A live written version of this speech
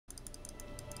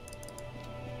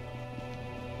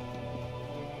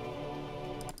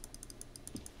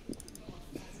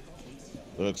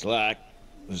Looks like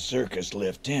the circus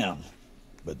left town,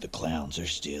 but the clowns are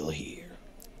still here.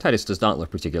 Titus does not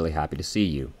look particularly happy to see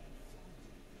you.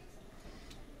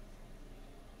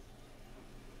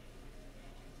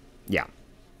 Yeah.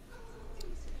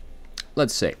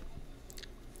 Let's see.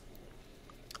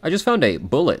 I just found a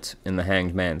bullet in the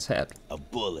hanged man's head. A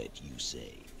bullet, you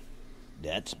say?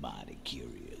 That's mighty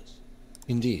curious.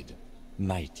 Indeed.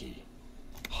 Mighty.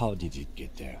 How did it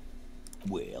get there?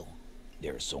 Well,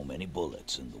 there are so many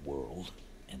bullets in the world,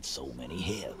 and so many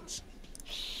heads.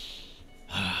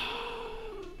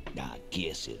 I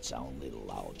guess it's only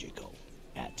logical.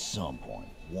 At some point,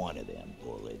 one of them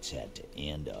bullets had to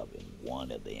end up in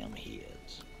one of them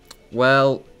heads.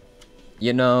 Well,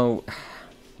 you know...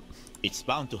 It's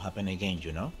bound to happen again,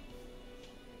 you know?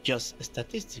 Just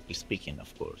statistically speaking,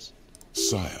 of course.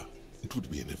 Sire, it would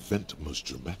be an event most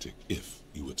dramatic if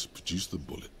you were to produce the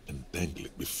bullet and dangle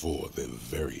it before their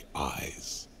very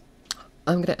eyes.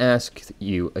 I'm going to ask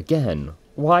you again,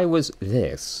 why was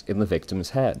this in the victim's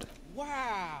head?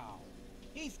 Wow!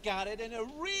 He's got it in a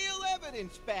real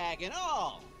evidence bag and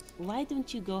all! Why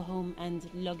don't you go home and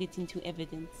log it into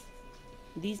evidence?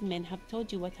 These men have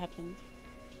told you what happened.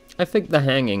 I think the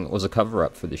hanging was a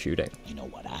cover-up for the shooting. You know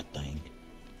what I think?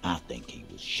 I think he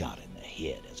was shot in the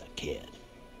head as a kid,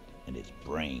 and his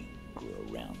brain grew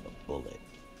around the bullet.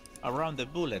 Around the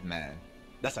bullet, man.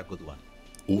 That's a good one.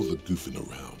 All the goofing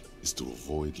around is to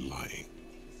avoid lying.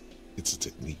 It's a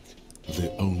technique.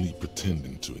 They're only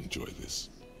pretending to enjoy this.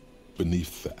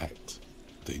 Beneath the act,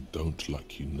 they don't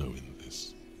like you knowing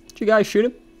this. Did you guys shoot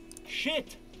him?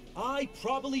 Shit! I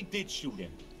probably did shoot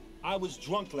him. I was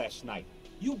drunk last night.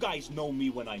 You guys know me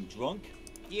when I'm drunk.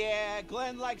 Yeah,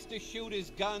 Glenn likes to shoot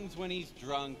his guns when he's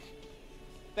drunk.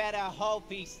 Better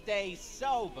hope he stays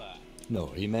sober. No,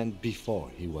 he meant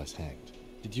before he was hanged.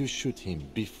 Did you shoot him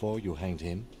before you hanged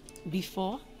him?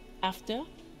 Before? After?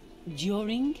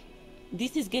 During?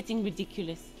 This is getting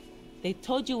ridiculous. They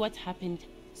told you what happened.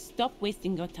 Stop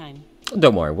wasting your time.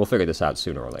 Don't worry, we'll figure this out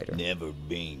sooner or later. Never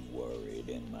been worried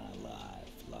in my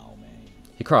life, lawman.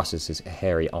 He crosses his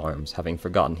hairy arms, having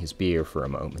forgotten his beer for a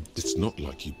moment. It's not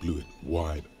like you blew it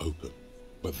wide open,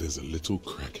 but there's a little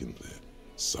crack in there,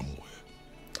 somewhere.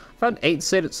 Found 8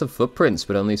 sets of footprints,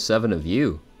 but only 7 of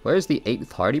you. Where's the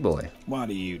 8th Hardy Boy? What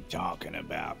are you talking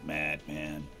about,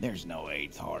 madman? There's no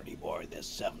 8th Hardy Boy. There's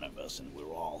 7 of us and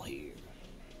we're all here.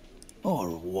 Or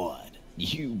what?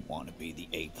 You want to be the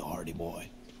 8th Hardy Boy?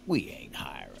 We ain't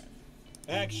hiring.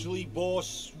 Actually,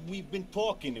 boss, we've been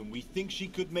talking and we think she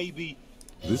could maybe...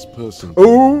 This person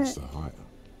wants to hire.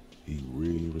 He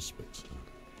really respects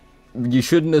her. You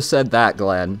shouldn't have said that,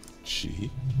 Glenn.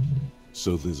 She?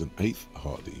 So there's an 8th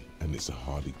Hardy, and it's a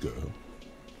Hardy girl.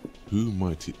 Who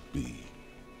might it be?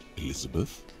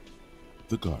 Elizabeth?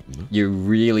 The gardener? You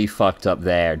really fucked up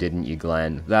there, didn't you,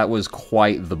 Glenn? That was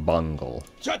quite the bungle.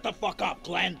 Shut the fuck up,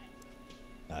 Glenn!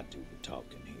 I do the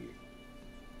talking here.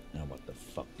 Now what the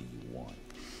fuck do you want,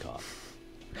 cop?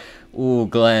 Ooh,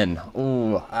 Glenn.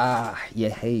 Ooh, you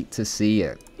hate to see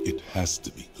it. It has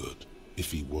to be good,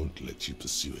 if he won't let you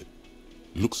pursue it.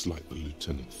 Looks like the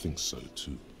lieutenant thinks so,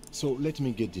 too. So let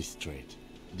me get this straight.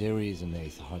 There is an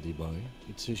 8th Hardy Boy.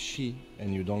 It's a she,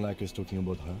 and you don't like us talking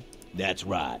about her? That's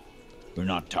right. We're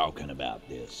not talking about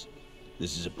this.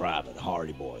 This is a private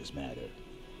Hardy Boys matter.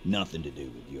 Nothing to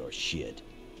do with your shit.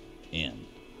 And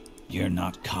you're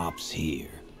not cops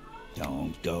here.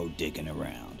 Don't go digging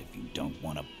around if you don't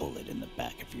want a bullet in the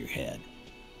back of your head.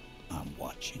 I'm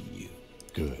watching you.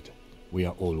 Good. We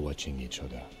are all watching each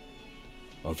other.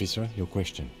 Officer, your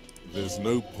question. There's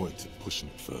no point in pushing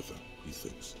it further, he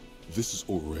thinks. This is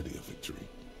already a victory.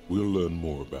 We'll learn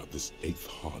more about this 8th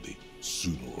Hardy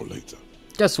sooner or later.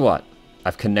 Guess what?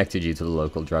 I've connected you to the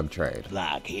local drug trade.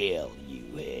 Like hell you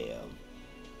have.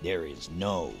 There is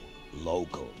no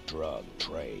local drug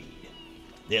trade.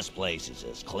 This place is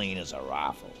as clean as a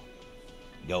rifle.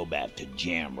 Go back to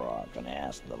Jamrock and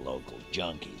ask the local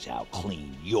junkies how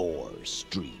clean your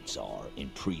streets are in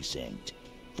Precinct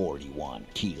 41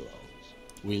 Kilos.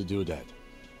 We'll do that.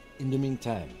 In the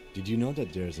meantime, did you know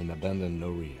that there's an abandoned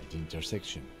lorry at the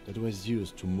intersection that was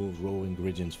used to move raw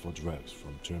ingredients for drugs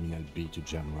from Terminal B to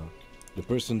Jamrock? The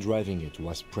person driving it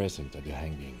was present at the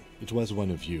hanging. It was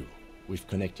one of you. We've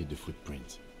connected the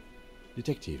footprint.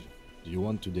 Detective, do you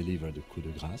want to deliver the coup de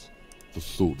grâce? The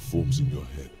thought forms in your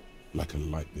head, like a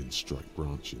lightning strike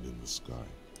branching in the sky.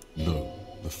 No,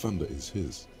 the thunder is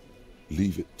his.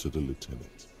 Leave it to the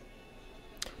lieutenant.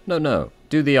 No.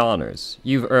 Do the honors.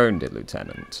 You've earned it,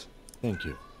 Lieutenant. Thank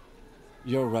you.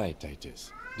 You're right,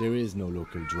 Titus. There is no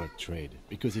local drug trade,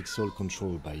 because it's all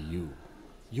controlled by you.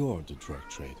 You're the drug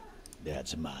trade.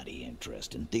 That's a mighty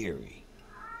interesting theory.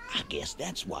 I guess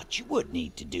that's what you would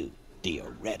need to do,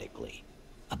 theoretically.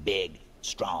 A big,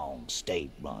 strong,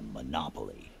 state-run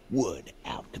monopoly would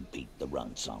outcompete the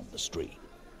runts on the street.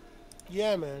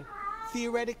 Yeah, man.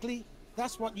 Theoretically,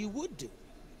 that's what you would do.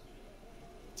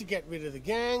 To get rid of the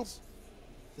gangs,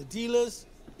 the dealers,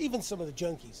 even some of the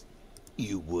junkies.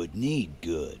 You would need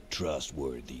good,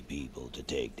 trustworthy people to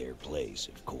take their place,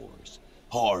 of course.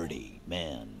 Hardy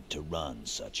men to run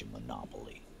such a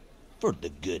monopoly. For the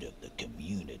good of the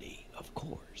community, of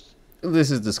course. This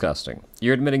is disgusting.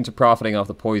 You're admitting to profiting off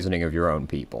the poisoning of your own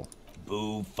people.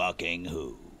 Boo fucking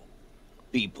who.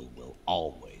 People will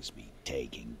always be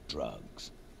taking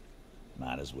drugs.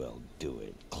 Might as well do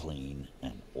it clean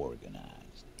and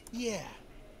organized. Yeah,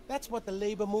 that's what the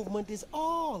labor movement is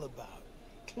all about.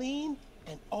 Clean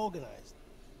and organized.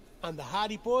 And the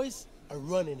Hardy Boys are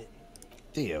running it.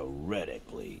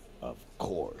 Theoretically, of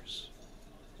course.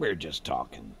 We're just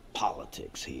talking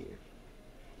politics here.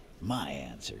 My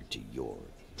answer to your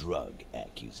drug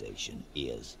accusation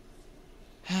is,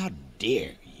 how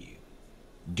dare you?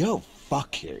 Go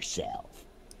fuck yourself.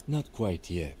 Not quite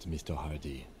yet, Mr.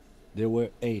 Hardy. There were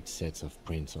 8 sets of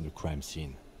prints on the crime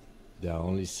scene. There are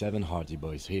only 7 Hardy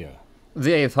Boys here.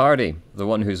 The 8th Hardy, the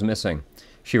one who's missing.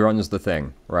 She runs the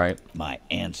thing, right? My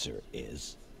answer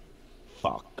is,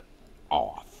 fuck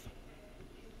off.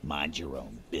 Mind your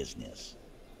own business.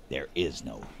 There is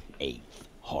no 8th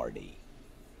Hardy.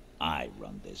 I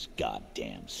run this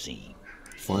goddamn scene.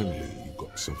 Finally, you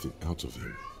got something out of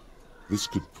him. This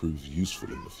could prove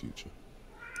useful in the future.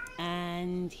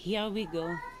 And here we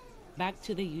go. Back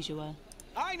to the usual.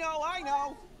 I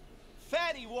know!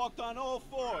 Fatty walked on all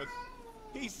 4s.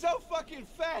 He's so fucking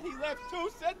fat he left 2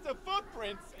 sets of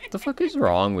footprints. The fuck is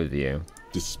wrong with you?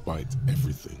 Despite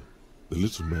everything, the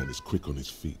little man is quick on his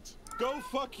feet. Go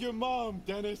fuck your mom,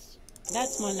 Dennis.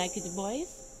 That's more like it,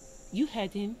 boys. You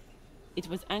heard him. It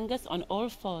was Angus on all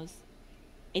 4s.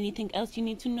 Anything else you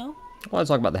need to know? Well, let's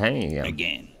talk about the hanging again.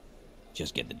 Again,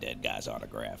 just get the dead guy's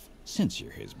autograph, since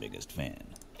you're his biggest fan.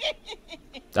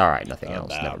 Alright, nothing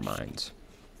else. Never mind.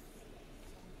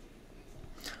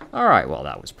 Alright, well,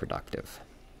 that was productive.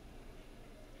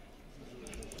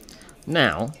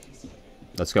 Now,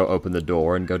 let's go open the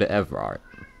door and go to Evrart.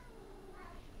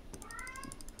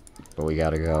 But we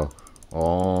gotta go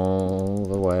all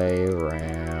the way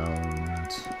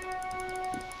around.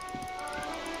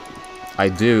 I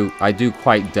do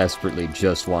quite desperately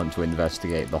just want to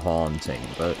investigate the haunting,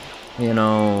 but, you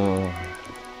know,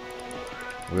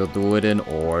 we'll do it in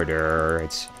order.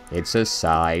 It's a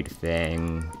side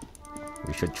thing.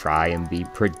 We should try and be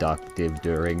productive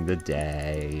during the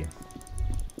day.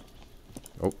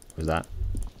 Oh, what was that?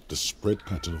 The spread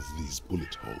pattern of these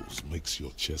bullet holes makes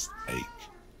your chest ache.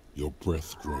 Your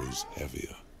breath grows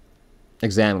heavier.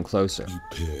 Examine closer. You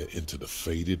peer into the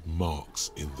faded marks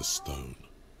in the stone.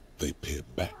 They peer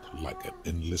back like an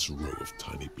endless row of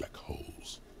tiny black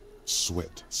holes.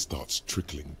 Sweat starts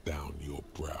trickling down your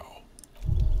brow.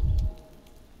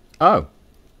 Oh.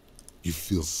 You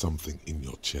feel something in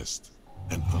your chest,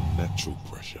 an unnatural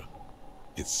pressure.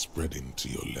 It's spreading to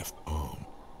your left arm,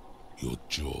 your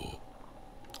jaw.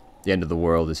 The end of the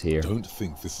world is here. Don't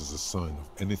think this is a sign of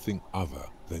anything other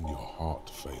than your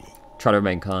heart failing. Try to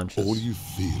remain conscious. All you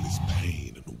feel is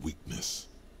pain and weakness.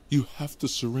 You have to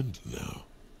surrender now.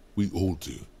 We all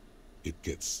do. It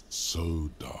gets so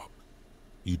dark.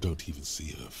 You don't even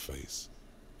see her face.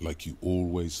 Like you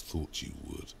always thought you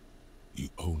would. You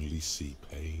only see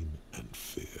pain and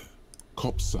fear.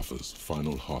 Cop suffers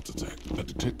final heart attack. A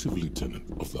detective lieutenant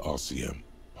of the RCM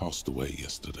passed away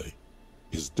yesterday.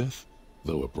 His death,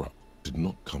 though abrupt, did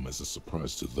not come as a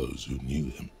surprise to those who knew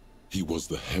him. He was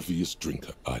the heaviest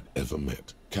drinker I'd ever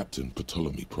met. Captain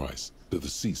Ptolemy Price, the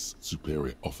deceased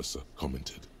superior officer,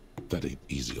 commented. That ain't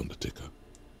easy on the ticker.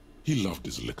 He loved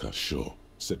his liquor, sure,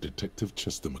 said Detective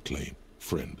Chester McLean,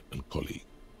 friend and colleague.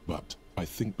 But I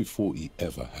think before he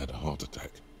ever had a heart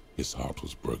attack, his heart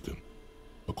was broken.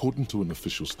 According to an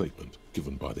official statement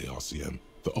given by the RCM,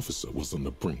 the officer was on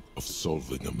the brink of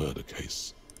solving a murder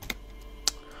case.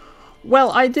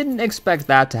 Well, I didn't expect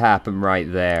that to happen right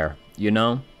there, you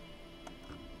know?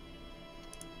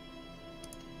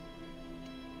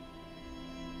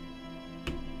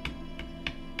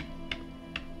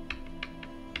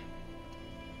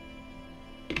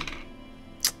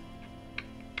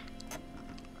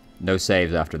 No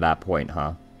saves after that point,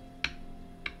 huh?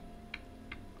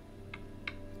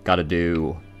 Gotta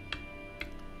do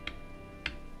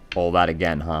all that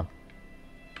again, huh?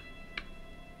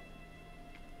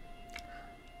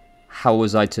 How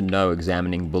was I to know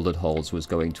examining bullet holes was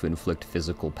going to inflict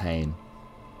physical pain?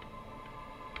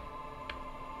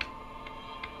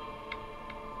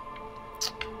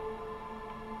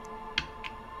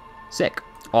 Sick.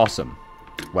 Awesome.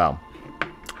 Well,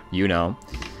 you know.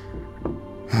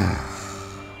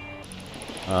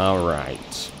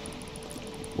 Alright.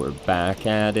 We're back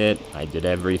at it. I did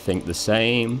everything the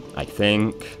same, I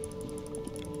think.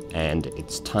 And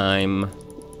it's time.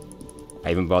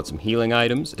 I even bought some healing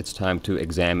items. It's time to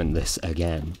examine this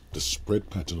again. The spread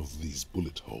pattern of these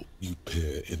bullet holes. You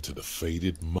peer into the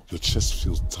faded mud. Your chest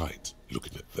feels tight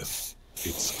looking at them.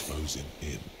 It's closing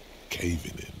in,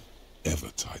 caving in, ever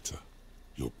tighter.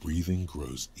 Your breathing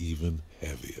grows even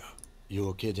heavier. You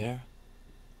okay there?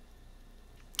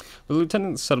 The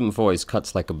lieutenant's sudden voice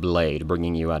cuts like a blade,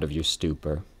 bringing you out of your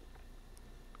stupor.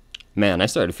 Man, I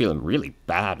started feeling really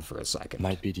bad for a second.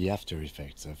 Might be the after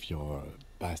effects of your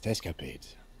past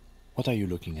escapades. What are you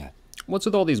looking at? What's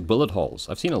with all these bullet holes?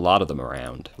 I've seen a lot of them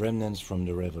around. Remnants from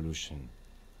the revolution.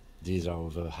 These are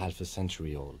over half a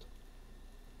century old.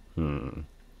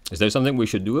 Is there something we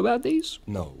should do about these?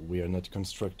 No, we are not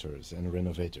constructors and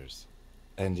renovators.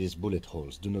 And these bullet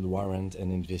holes do not warrant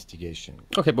an investigation.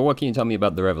 Okay, but what can you tell me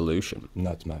about the revolution?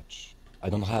 Not much. I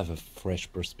don't have a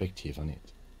fresh perspective on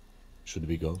it. Should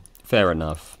we go? Fair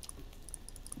enough.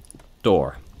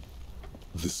 Door.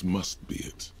 This must be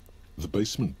it. The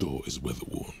basement door is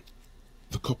weather-worn.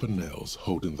 The copper nails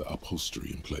holding the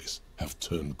upholstery in place have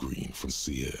turned green from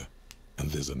sea air,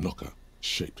 and there's a knocker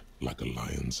shaped like a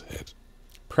lion's head.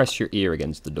 Press your ear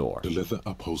against the door. The leather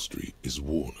upholstery is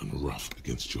worn and rough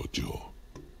against your jaw.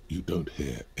 You don't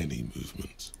hear any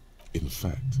movement. In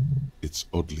fact, it's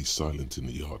oddly silent in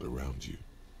the yard around you.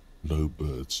 No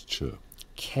birds chirp.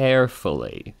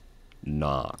 Carefully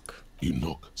knock. You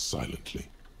knock silently.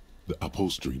 The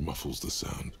upholstery muffles the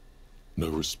sound. No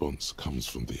response comes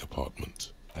from the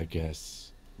apartment. I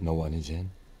guess no one is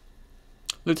in.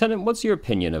 Lieutenant, what's your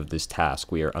opinion of this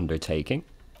task we are undertaking?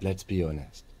 Let's be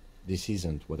honest. This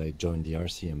isn't what I joined the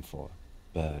RCM for,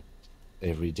 but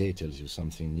every day tells you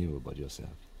something new about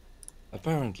yourself.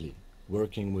 Apparently,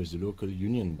 working with the local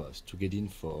union boss to get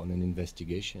info on an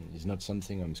investigation is not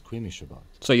something I'm squeamish about.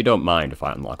 So you don't mind if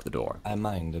I unlock the door? I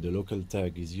mind that the local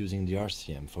thug is using the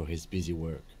RCM for his busy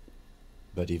work.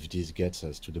 But if this gets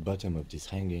us to the bottom of this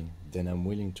hanging, then I'm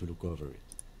willing to look over it.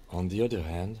 On the other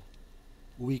hand,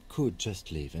 we could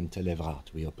just leave and tell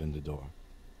Evrart we opened the door.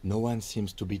 No one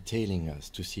seems to be tailing us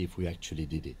to see if we actually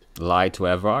did it. Lie to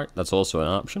Evrart? That's also an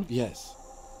option? Yes.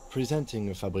 Presenting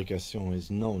a fabrication is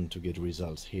known to get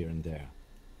results here and there.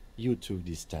 You took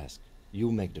this task.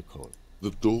 You make the call.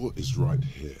 The door is right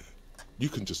here. You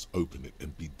can just open it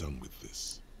and be done with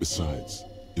this. Besides,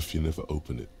 if you never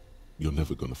open it, you're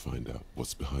never gonna find out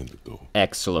what's behind the door.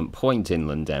 Excellent point,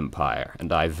 Inland Empire,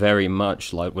 and I very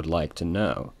much would like to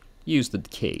know. Use the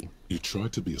key. You try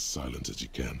to be as silent as you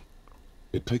can.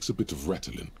 It takes a bit of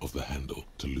rattling of the handle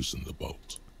to loosen the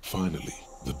bolt. Finally,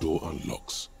 the door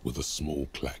unlocks with a small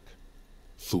clack.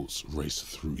 Thoughts race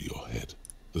through your head.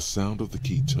 The sound of the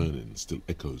key turning still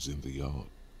echoes in the yard.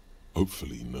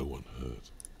 Hopefully no one heard.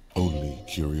 Only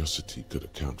curiosity could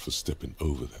account for stepping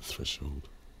over that threshold.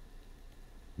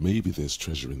 Maybe there's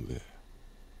treasure in there.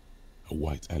 A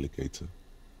white alligator.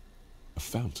 A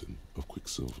fountain of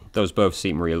quicksilver. Those both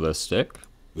seem realistic.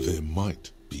 There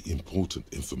might be important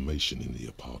information in the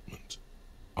apartment.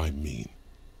 I mean,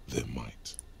 there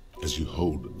might. As you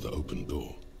hold the open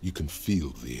door, you can feel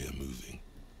the air moving.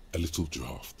 A little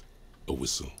draft, a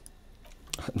whistle.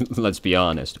 Let's be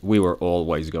honest, we were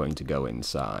always going to go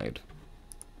inside.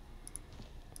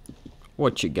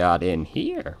 What you got in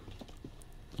here?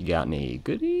 You got any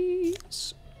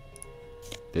goodies?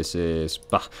 This is...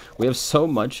 Bah, we have so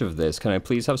much of this. Can I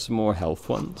please have some more health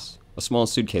ones? A small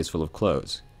suitcase full of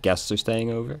clothes. Guests are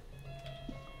staying over?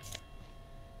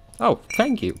 Oh,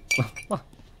 thank you.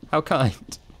 How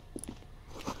kind.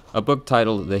 A book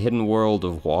titled The Hidden World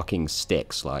of Walking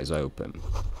Sticks lies open.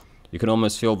 You can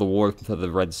almost feel the warmth of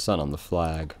the red sun on the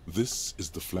flag. This is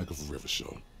the flag of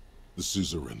Revachol, the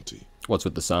suzerainty. What's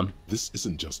with the sun? This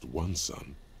isn't just one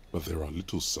sun, but there are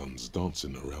little suns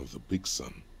dancing around the big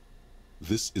sun.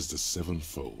 This is the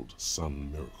sevenfold sun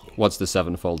miracle. What's the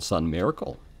sevenfold sun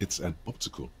miracle? It's an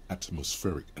optical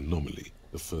atmospheric anomaly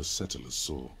the first settlers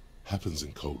saw. Happens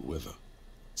in cold weather.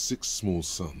 6 small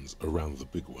suns around the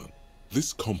big one.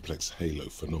 This complex halo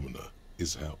phenomena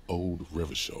is how old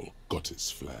Revachol got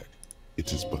its flag.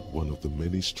 It is but one of the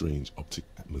many strange optic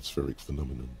atmospheric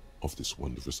phenomena of this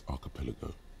wondrous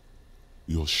archipelago.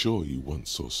 You're sure you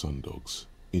once saw sundogs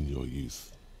in your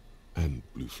youth, and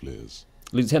blue flares.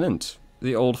 Lieutenant,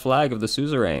 the old flag of the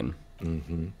suzerain.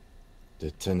 Mm-hmm.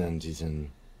 The tenant is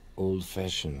an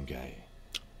old-fashioned guy.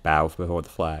 Bow before the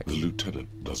flag. The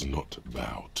lieutenant does not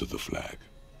bow to the flag.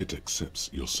 It accepts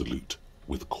your salute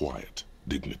with quiet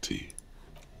dignity.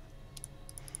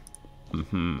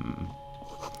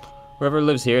 Whoever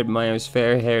lives here admires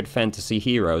fair-haired fantasy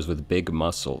heroes with big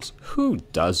muscles. Who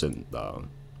doesn't, though?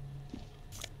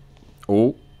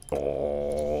 Oh.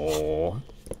 Oh.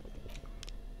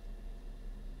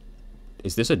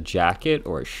 Is this a jacket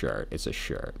or a shirt? It's a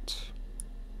shirt.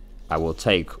 I will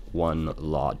take 1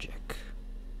 logic.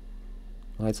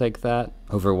 Will I take that?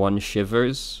 Over 1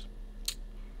 shivers?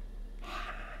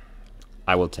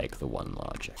 I will take the 1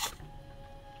 logic.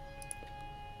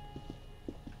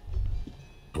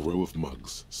 A row of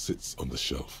mugs sits on the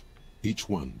shelf. Each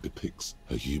one depicts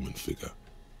a human figure.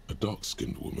 A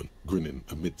dark-skinned woman grinning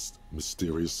amidst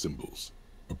mysterious symbols.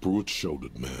 A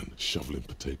broad-shouldered man shoveling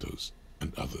potatoes,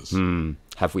 and others.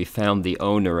 Have we found the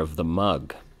owner of the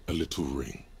mug? A little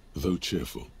ring. Though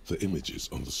cheerful, the images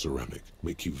on the ceramic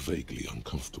make you vaguely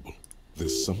uncomfortable.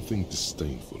 There's something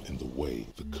disdainful in the way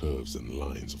the curves and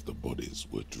lines of the bodies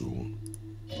were drawn.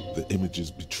 The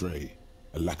images betray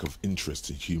a lack of interest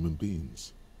in human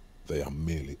beings. They are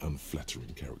merely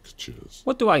unflattering caricatures.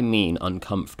 What do I mean,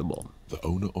 uncomfortable? The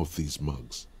owner of these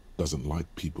mugs doesn't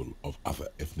like people of other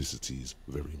ethnicities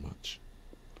very much.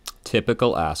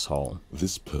 Typical asshole.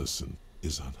 This person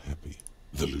is unhappy.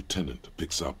 The lieutenant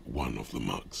picks up one of the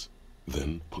mugs,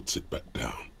 then puts it back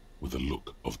down with a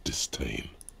look of disdain.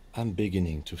 I'm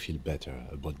beginning to feel better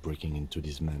about breaking into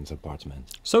this man's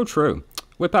apartment. So true.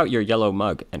 Whip out your yellow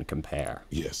mug and compare.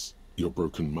 Yes, your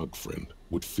broken mug friend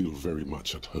would feel very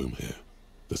much at home here.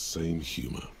 The same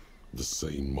humor, the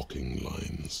same mocking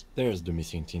lines. There's the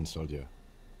missing tin soldier.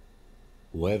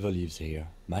 Whoever lives here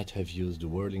might have used the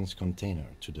Whirling's container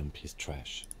to dump his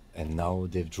trash. And now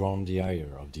they've drawn the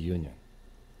ire of the Union.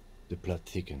 The plot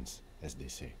thickens, as they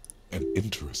say. An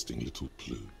interesting little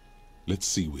clue. Let's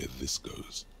see where this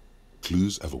goes.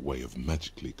 Clues have a way of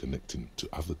magically connecting to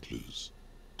other clues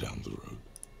down the road.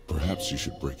 Perhaps you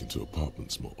should break into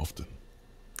apartments more often.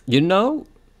 You know,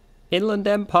 Inland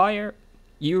Empire,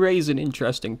 you raise an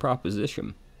interesting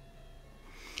proposition.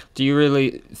 Do you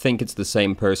really think it's the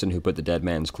same person who put the dead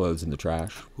man's clothes in the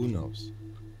trash? Who knows?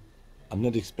 I'm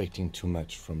not expecting too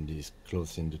much from this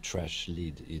clothes in the trash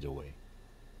lead either way.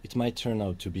 It might turn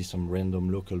out to be some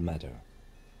random local matter,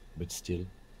 but still,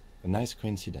 a nice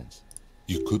coincidence.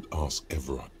 You could ask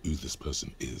Everard who this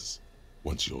person is,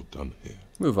 once you're done here.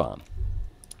 Move on.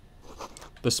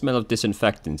 The smell of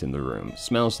disinfectant in the room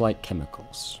smells like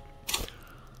chemicals.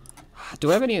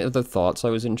 Do I have any other thoughts I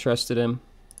was interested in?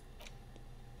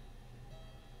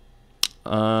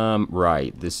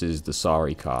 Right, this is the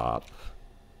sorry cop.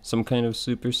 Some kind of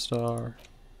superstar.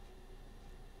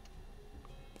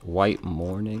 White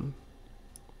morning.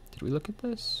 Did we look at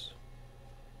this?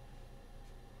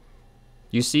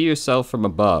 You see yourself from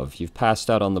above. You've passed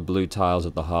out on the blue tiles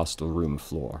of the hostel room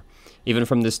floor. Even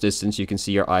from this distance, you can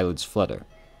see your eyelids flutter.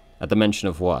 At the mention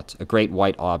of what? A great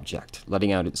white object,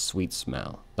 letting out its sweet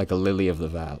smell, like a lily of the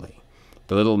valley.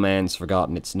 The little man's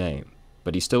forgotten its name,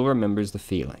 but he still remembers the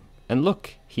feeling. And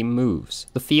look, he moves.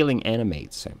 The feeling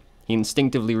animates him. He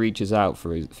instinctively reaches out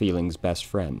for his feeling's best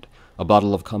friend, a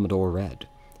bottle of Commodore Red.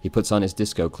 He puts on his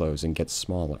disco clothes and gets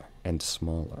smaller and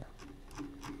smaller.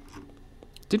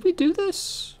 Did we do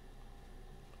this?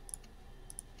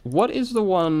 What is the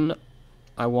one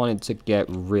I wanted to get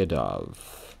rid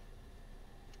of?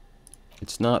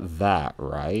 It's not that,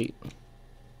 right?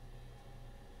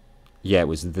 Yeah, it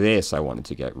was this I wanted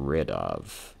to get rid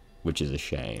of, which is a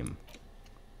shame.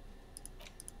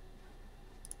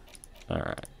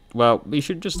 Alright. Well, we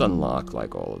should just unlock,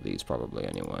 like, all of these probably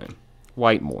anyway.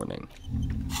 White morning.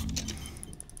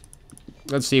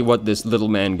 Let's see what this little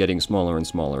man getting smaller and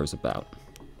smaller is about.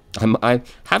 I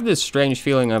have this strange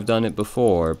feeling I've done it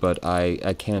before, but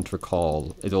I can't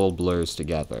recall. It all blurs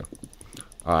together.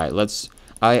 Alright, let's...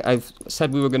 I've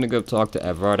said we were going to go talk to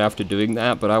Everard after doing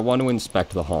that, but I want to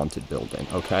inspect the haunted building,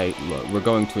 okay? Look, we're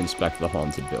going to inspect the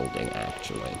haunted building,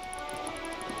 actually.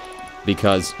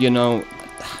 Because, you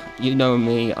know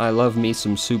me, I love me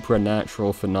some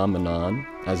supernatural phenomenon,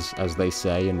 as they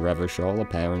say in Revachol,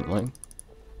 apparently.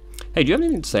 Hey, do you have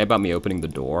anything to say about me opening the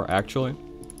door, actually?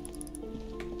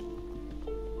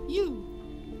 You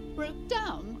broke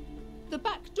down the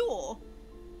back door,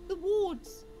 the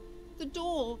wards, the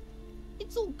door.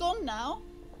 It's all gone now.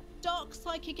 Dark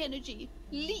psychic energy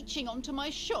leeching onto my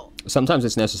shop. Sometimes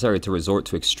it's necessary to resort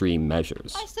to extreme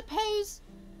measures. I suppose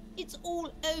it's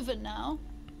all over now.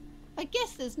 I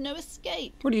guess there's no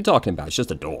escape. What are you talking about? It's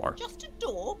just a door. Just a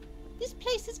door? This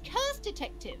place is cursed,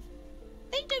 Detective.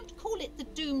 They don't call it the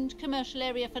doomed commercial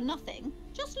area for nothing.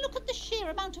 Just look at the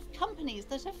sheer amount of companies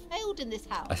that have failed in this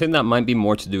house. I think that might be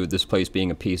more to do with this place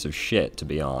being a piece of shit, to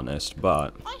be honest,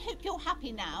 but... I hope you're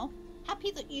happy now.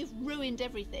 Happy that you've ruined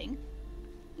everything.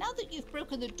 Now that you've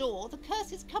broken the door, the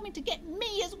curse is coming to get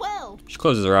me as well. She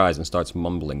closes her eyes and starts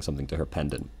mumbling something to her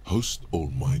pendant. Host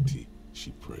Almighty, she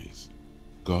prays,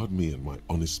 guard me and my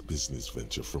honest business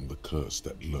venture from the curse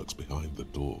that lurks behind the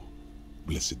door.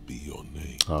 Blessed be your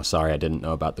name. Oh, sorry, I didn't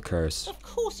know about the curse. Of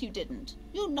course you didn't.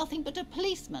 You're nothing but a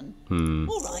policeman.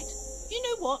 All right. You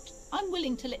know what? I'm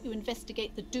willing to let you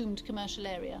investigate the doomed commercial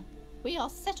area. We are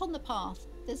set on the path.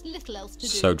 There's little else to do.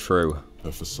 So true.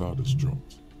 Her facade has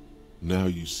dropped. Now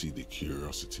you see the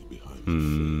curiosity behind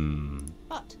the faith.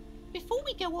 But before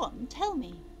we go on, tell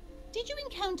me, did you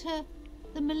encounter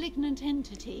the malignant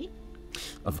entity?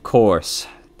 Of course,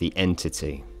 the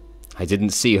entity. I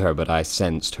didn't see her, but I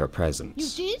sensed her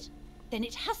presence. You did? Then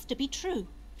it has to be true.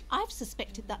 I've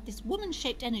suspected that this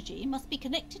woman-shaped energy must be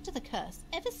connected to the curse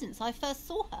ever since I first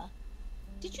saw her.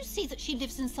 Did you see that she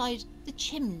lives inside the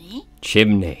chimney?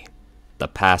 Chimney. The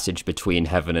passage between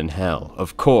heaven and hell.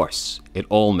 Of course. It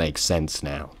all makes sense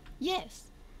now.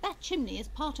 Yes. That chimney is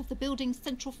part of the building's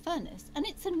central furnace, and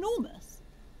it's enormous.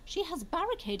 She has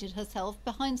barricaded herself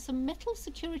behind some metal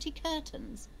security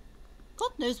curtains. God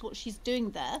knows what she's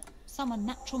doing there. Some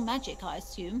unnatural magic, I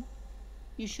assume.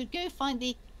 You should go find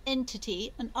the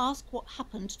entity and ask what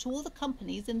happened to all the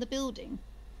companies in the building.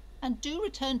 And do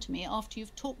return to me after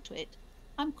you've talked to it.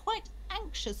 I'm quite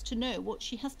anxious to know what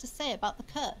she has to say about the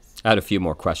curse. I had a few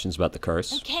more questions about the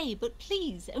curse. Okay, but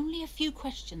please, only a few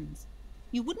questions.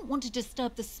 You wouldn't want to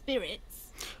disturb the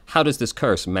spirits. How does this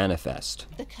curse manifest?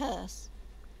 The curse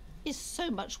is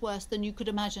so much worse than you could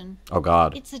imagine. Oh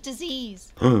God. It's a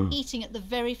disease, eating at the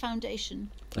very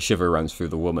foundation. A shiver runs through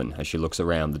the woman as she looks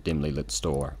around the dimly lit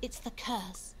store. It's the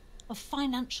curse of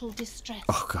financial distress.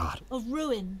 Oh God. Of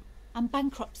ruin and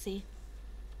bankruptcy.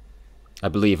 I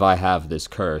believe I have this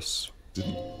curse.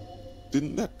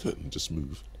 Didn't that curtain just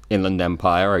move? Inland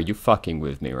Empire, are you fucking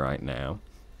with me right now?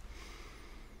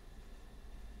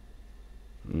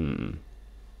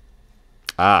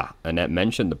 Ah, Annette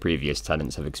mentioned the previous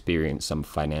tenants have experienced some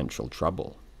financial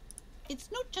trouble.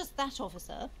 It's not just that,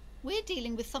 officer. We're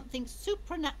dealing with something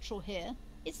supernatural here.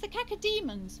 It's the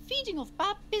cacodemons, feeding off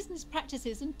bad business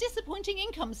practices and disappointing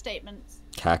income statements.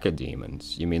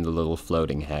 Cacodemons? You mean the little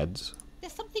floating heads?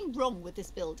 There's something wrong with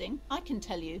this building, I can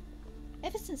tell you.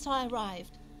 Ever since I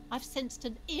arrived, I've sensed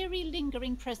an eerie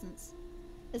lingering presence.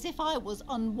 As if I was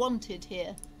unwanted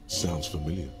here. Sounds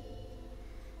familiar.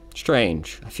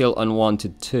 Strange. I feel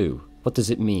unwanted too. What does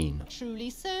it mean? Truly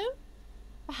so?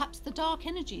 Perhaps the dark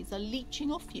energies are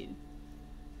leeching off you.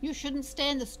 You shouldn't stay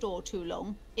in the store too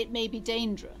long. It may be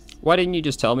dangerous. Why didn't you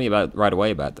just tell me right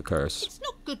away about the curse? It's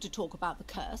not good to talk about the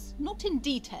curse, not in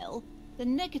detail. The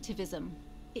negativism,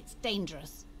 it's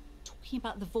dangerous. Talking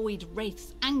about the void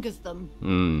wraiths angers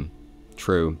them.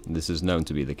 True. This is known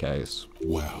to be the case.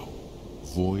 Wow.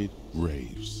 Void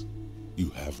raves. You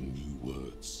have new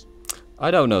words. I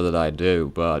don't know that I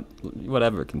do, but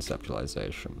whatever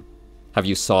conceptualization. Have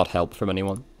you sought help from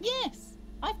anyone? Yes.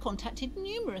 I've contacted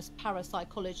numerous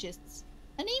parapsychologists,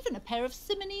 and even a pair of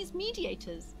Simonese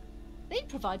mediators. They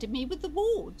provided me with the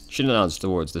wards. She nods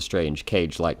towards the strange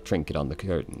cage-like trinket on the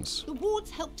curtains. The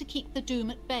wards help to keep the doom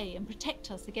at bay and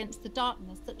protect us against the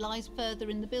darkness that lies further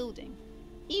in the building.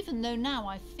 Even though now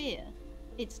I fear,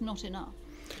 it's not enough.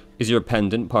 Is your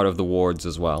pendant part of the wards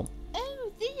as well?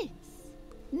 Oh, this?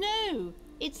 No,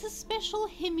 it's a special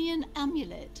Himian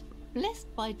amulet,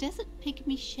 blessed by desert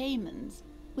pygmy shamans,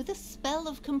 with a spell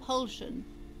of compulsion.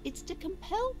 It's to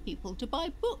compel people to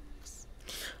buy books.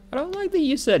 I don't like that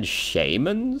you said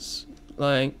shamans.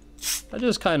 Like, that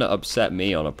just kind of upset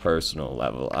me on a personal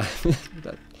level.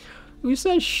 Who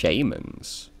says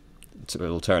shamans?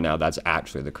 It'll turn out that's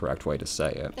actually the correct way to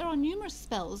say it. There are numerous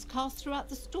spells cast throughout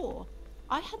the store.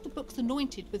 I had the books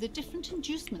anointed with a different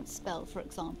inducement spell, for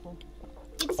example.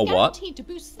 It's guaranteed to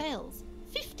boost sales.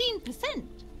 15%.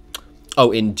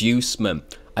 Oh,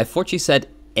 inducement. I thought you said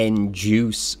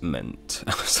inducement.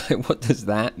 I was like, what does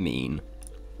that mean?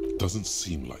 Doesn't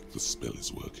seem like the spell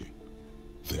is working.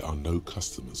 There are no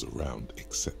customers around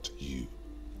except you.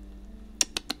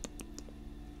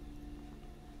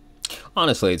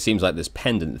 Honestly, it seems like this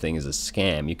pendant thing is a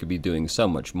scam. You could be doing so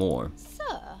much more.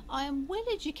 Sir, I am well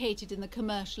educated in the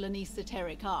commercial and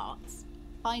esoteric arts.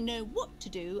 I know what to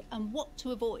do and what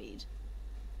to avoid.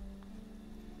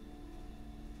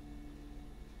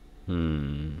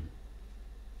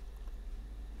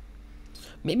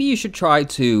 Maybe you should try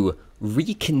to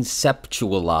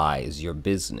reconceptualize your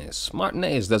business.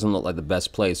 Martinez doesn't look like the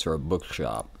best place for a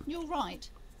bookshop. You're right.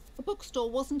 A bookstore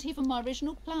wasn't even my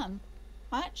original plan.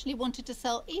 I actually wanted to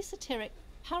sell esoteric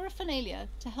paraphernalia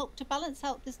to help to balance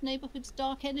out this neighborhood's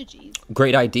dark energies.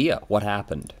 Great idea. What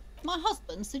happened? My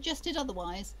husband suggested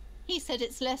otherwise. He said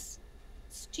it's less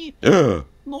stupid.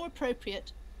 More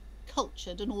appropriate.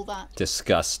 Cultured and all that.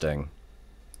 Disgusting.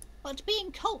 But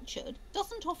being cultured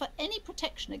doesn't offer any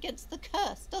protection against the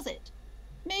curse, does it?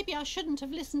 Maybe I shouldn't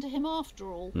have listened to him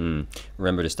after all.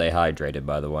 Remember to stay hydrated,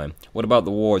 by the way. What about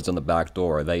the wards on the back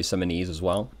door? Are they Simonese as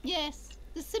well? Yes,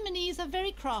 the Simonese are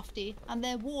very crafty, and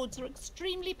their wards are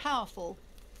extremely powerful.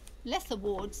 Lesser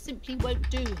wards simply won't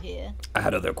do here. I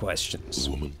had other questions.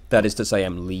 Woman. That is to say,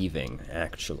 I'm leaving,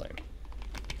 actually.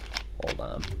 Hold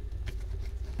on.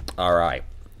 Alright.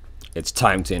 It's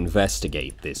time to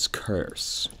investigate this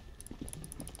curse.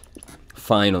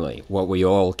 Finally, what we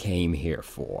all came here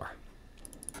for.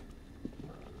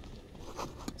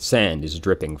 Sand is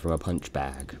dripping from a punch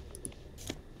bag.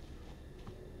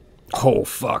 Oh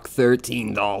fuck,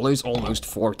 $13, almost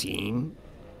 14.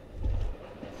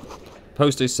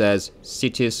 Poster says,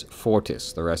 Sitis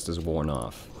Fortis, the rest is worn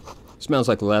off. Smells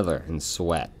like leather and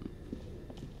sweat.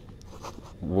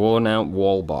 Worn out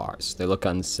wall bars, they look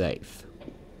unsafe.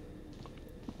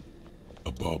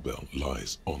 A barbell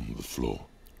lies on the floor.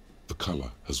 The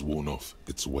color has worn off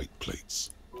its weight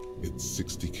plates. It's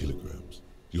 60 kilograms.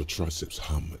 Your triceps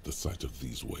hum at the sight of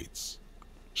these weights.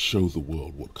 Show the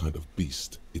world what kind of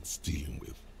beast it's dealing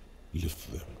with.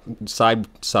 Lift them.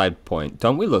 Side point.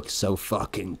 Don't we look so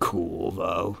fucking cool,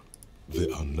 though?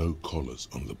 There are no collars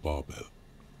on the barbell.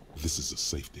 This is a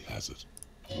safety hazard.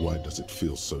 Why does it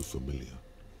feel so familiar?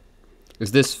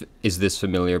 Is this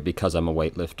familiar because I'm a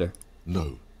weightlifter?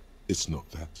 No, it's not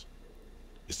that.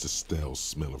 It's the stale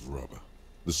smell of rubber,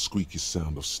 the squeaky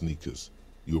sound of sneakers,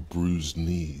 your bruised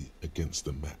knee against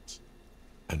the mat,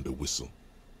 and a whistle.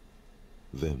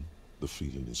 Then the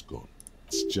feeling is gone.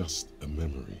 It's just a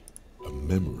memory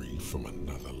from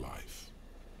another life,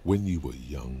 when you were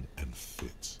young and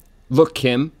fit. Look,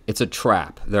 Kim, it's a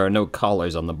trap. There are no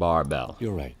collars on the barbell.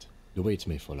 You're right. The weight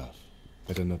may fall off.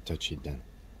 Better not touch it then.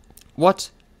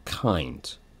 What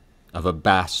kind of a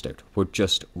bastard would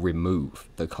just remove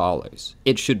the collars?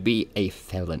 It should be a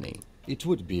felony. It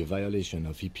would be a violation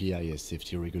of EPIS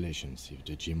safety regulations if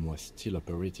the gym was still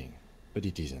operating, but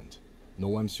it isn't. No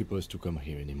one's supposed to come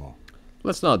here anymore.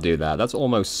 Let's not do that. That's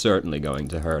almost certainly going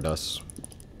to hurt us.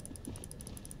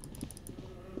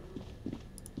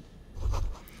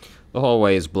 The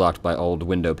hallway is blocked by old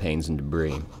window panes and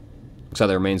debris. Looks like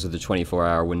the remains of the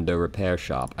 24-hour window repair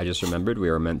shop. I just remembered we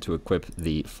were meant to equip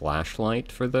the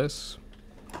flashlight for this.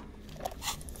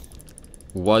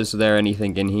 Was there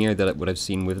anything in here that it would have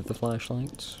seen with the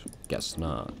flashlight? Guess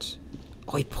not.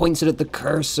 Oh, he points it at the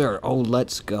cursor! Oh,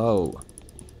 let's go.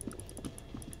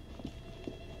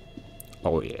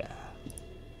 Oh, yeah.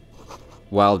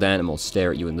 Wild animals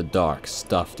stare at you in the dark,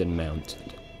 stuffed and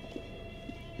mounted.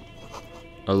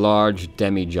 A large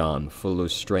demijohn full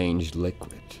of strange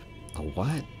liquid. A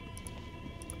what?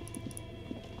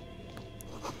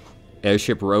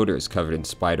 Airship rotors covered in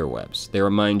spider webs. They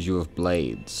remind you of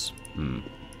blades.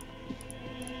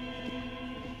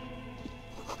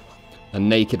 A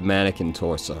naked mannequin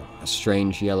torso. A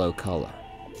strange yellow color.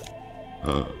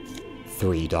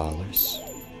 $3.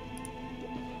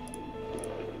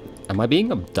 Am I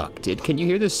being abducted? Can you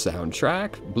hear this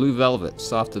soundtrack? Blue velvet,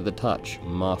 soft to the touch,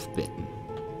 moth bitten.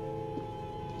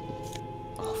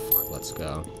 Oh fuck, let's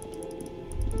go.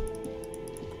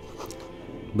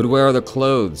 But where are the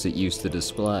clothes it used to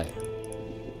display?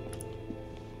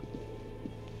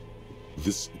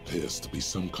 This appears to be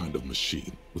some kind of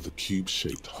machine with a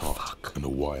cube-shaped heart and a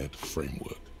wired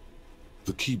framework.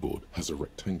 The keyboard has a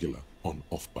rectangular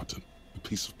on-off button. A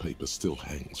piece of paper still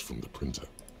hangs from the printer.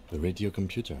 The radio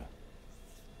computer.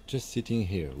 Just sitting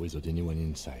here without anyone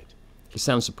inside. You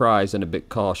sound surprised and a bit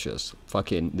cautious.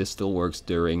 Fucking, this still works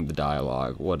during the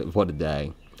dialogue. What a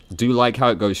day. Do you like how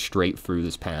it goes straight through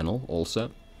this panel, also?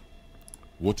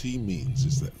 What he means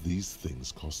is that these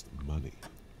things cost money.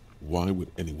 Why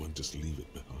would anyone just leave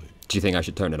it behind? Do you think I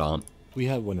should turn it on? We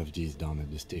have one of these down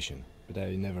at the station, but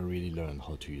I never really learned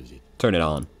how to use it. Turn it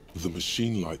on. The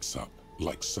machine lights up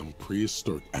like some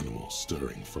prehistoric animal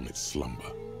stirring from its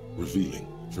slumber, revealing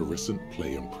fluorescent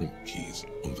play and print keys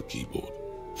on the keyboard.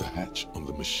 The hatch on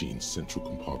the machine's central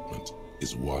compartment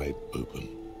is wide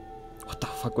open. What the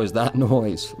fuck was that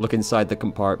noise? Look inside the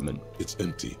compartment. It's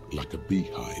empty, like a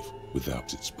beehive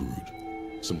without its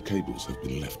brood. Some cables have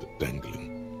been left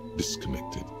dangling,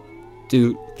 disconnected.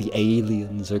 Dude, the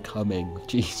aliens are coming.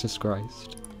 Jesus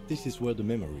Christ. This is where the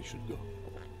memory should go.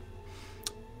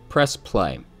 Press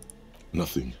play.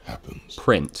 Nothing happens.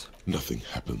 Print. Nothing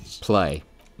happens. Play.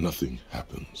 Nothing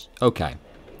happens. Okay.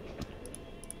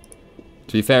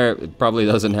 To be fair, it probably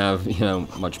doesn't have,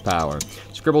 much power.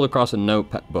 Scribbled across a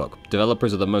notebook.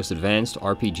 Developers of the most advanced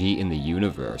RPG in the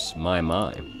universe. My.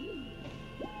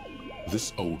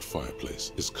 This old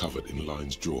fireplace is covered in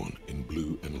lines drawn in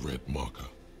blue and red marker,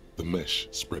 the mesh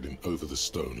spreading over the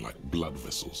stone like blood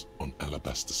vessels on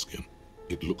alabaster skin.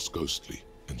 It looks ghostly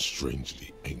and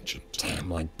strangely ancient. Damn,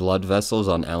 like blood vessels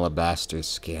on alabaster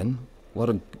skin? What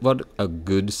a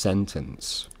good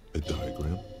sentence. A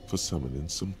diagram for summoning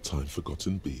some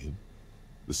time-forgotten being.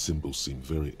 The symbols seem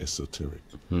very esoteric.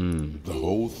 The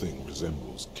whole thing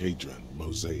resembles Kadran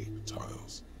mosaic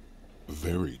tiles.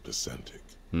 Very pedantic.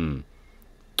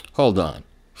 Hold on.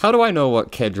 How do I know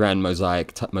what Kedran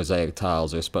mosaic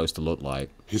tiles are supposed to look like?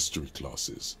 History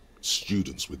classes,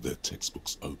 students with their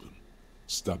textbooks open,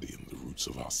 studying the roots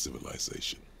of our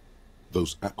civilization.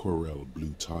 Those aquarelle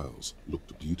blue tiles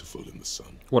looked beautiful in the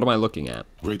sun. What am I looking at?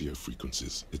 Radio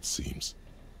frequencies, it seems.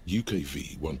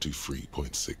 UKV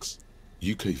 123.6,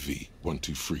 UKV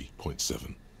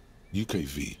 123.7,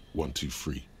 UKV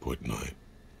 123.9.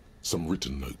 Some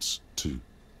written notes, too.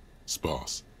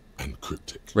 Sparse and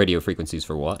cryptic. Radio frequencies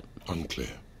for what?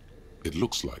 Unclear. It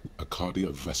looks like a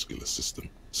cardiovascular system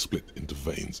split into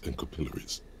veins and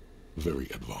capillaries. Very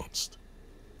advanced.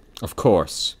 Of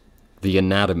course. The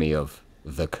anatomy of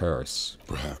the curse.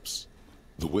 Perhaps.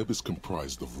 The web is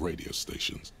comprised of radio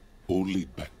stations, all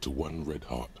lead back to one red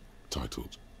heart,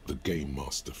 titled the Game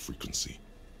Master Frequency.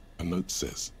 A note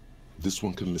says, this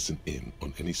one can listen in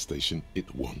on any station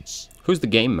it wants. Who's the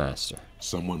Game Master?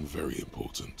 Someone very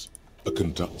important. A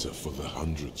conductor for the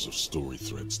hundreds of story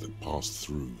threads that pass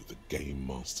through the Game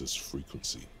Master's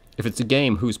frequency. If it's a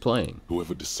game, who's playing?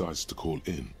 Whoever decides to call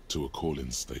in to a call-in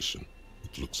station,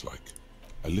 it looks like.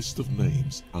 A list of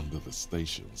names under the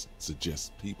stations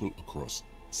suggests people across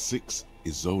 6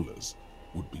 Isolas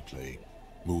would be playing.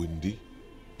 Muindi,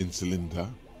 Insulinda,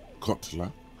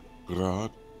 Kotla,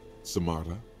 Grad,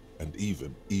 Samara, and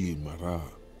even Ilmara.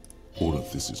 All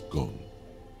of this is gone,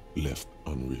 left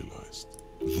unrealized.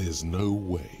 There's no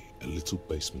way a little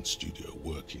basement studio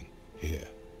working here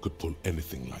could pull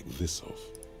anything like this off.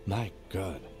 My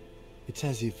God. It's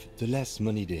as if the less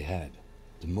money they had,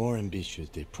 the more ambitious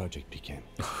their project became.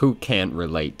 Who can't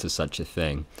relate to such a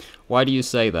thing? Why do you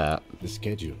say that? The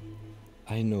schedule.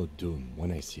 I know doom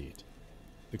when I see it.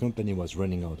 The company was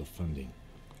running out of funding.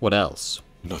 What else?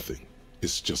 Nothing.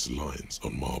 It's just lines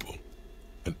on marble.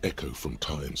 An echo from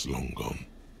times long gone.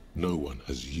 No one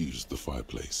has used the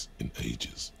fireplace in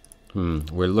ages.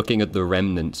 We're looking at the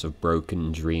remnants of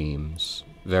broken dreams.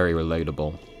 Very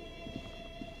relatable.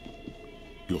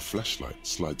 Your flashlight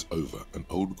slides over an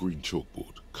old green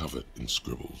chalkboard covered in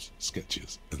scribbles,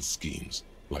 sketches, and schemes,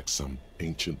 like some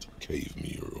ancient cave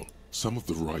mural. Some of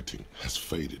the writing has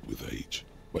faded with age,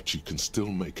 but you can still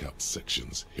make out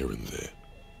sections here and there.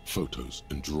 Photos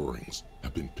and drawings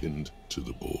have been pinned to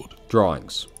the board.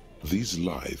 Drawings. These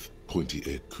lithe,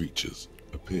 pointy-eared creatures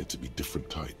appear to be different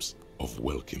types of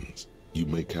welkins. You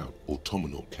make out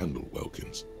autumnal candle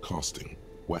welkins, casting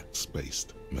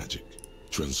wax-based magic.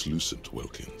 Translucent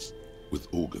welkins, with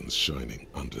organs shining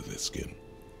under their skin,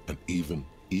 and even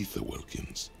ether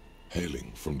welkins,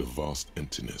 hailing from the vast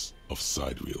emptiness of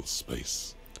sidereal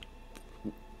space.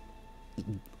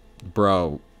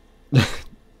 Bro,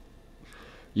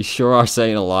 you sure are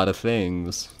saying a lot of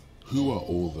things. Who are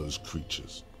all those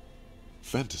creatures?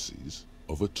 Fantasies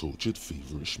of a tortured,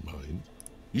 feverish mind?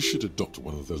 You should adopt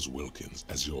one of those welkins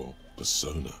as your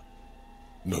persona.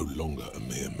 No longer a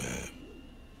mere man,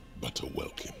 but a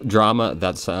welkin. Drama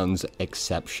that sounds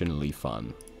exceptionally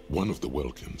fun. One of the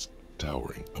welkins,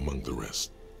 towering among the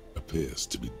rest, appears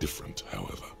to be different,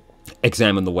 however.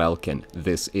 Examine the welkin.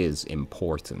 This is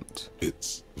important.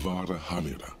 It's Vara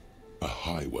Hamira, a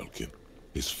high welkin,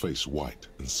 his face white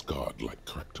and scarred like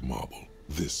cracked marble.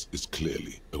 This is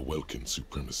clearly a welkin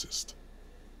supremacist.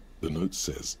 The note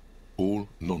says, all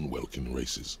non-welkin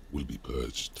races will be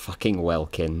purged. Fucking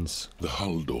welkins. The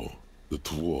Haldor, the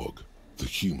Tworg, the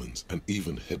humans, and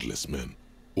even headless men,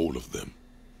 all of them,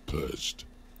 purged.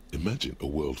 Imagine a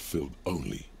world filled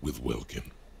only with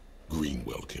welkin, green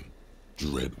welkin,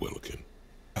 dread welkin,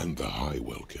 and the high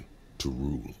welkin to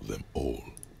rule them all.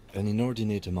 An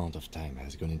inordinate amount of time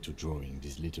has gone into drawing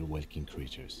these little welkin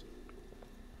creatures.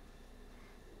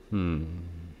 One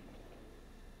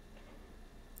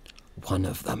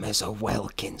of them is a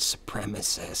welkin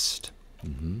supremacist.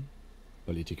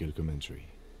 Political commentary.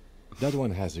 That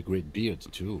one has a great beard,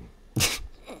 too.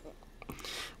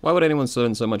 Why would anyone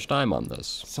spend so much time on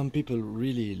this? Some people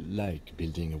really like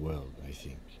building a world, I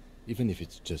think. Even if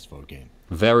it's just for a game.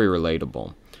 Very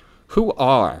relatable. Who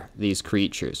are these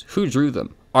creatures? Who drew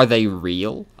them? Are they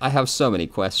real? I have so many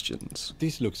questions.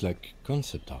 This looks like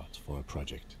concept art for a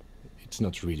project. It's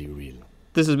not really real.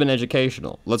 This has been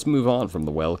educational. Let's move on from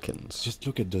the welkins. Just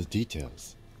look at those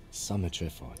details. So much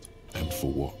effort. And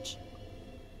for what?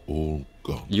 all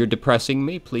gone. You're depressing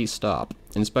me? Please stop.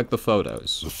 Inspect the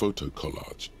photos. The photo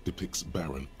collage depicts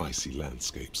barren, icy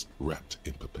landscapes wrapped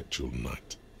in perpetual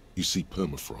night. You see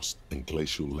permafrost and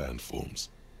glacial landforms,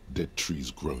 dead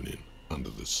trees grown in under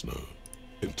the snow.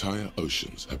 Entire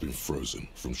oceans have been frozen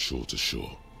from shore to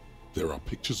shore. There are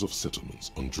pictures of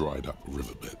settlements on dried up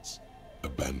riverbeds,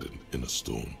 abandoned in a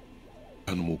storm.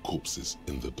 Animal corpses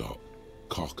in the dark,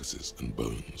 carcasses and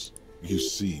bones. You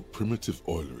see primitive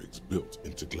oil rigs built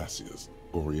into glaciers,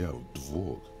 boreal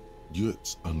dvorg,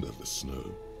 yurts under the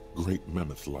snow, great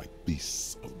mammoth-like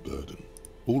beasts of burden.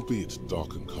 Albeit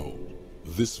dark and cold,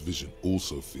 this vision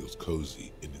also feels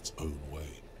cozy in its own way,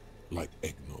 like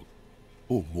eggnog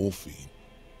or morphine,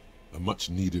 a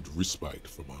much-needed respite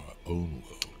from our own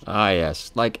world. Ah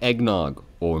yes, like eggnog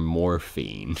or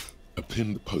morphine. A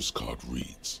pinned postcard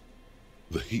reads,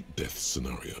 "The heat-death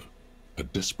scenario. A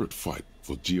desperate fight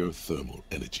for geothermal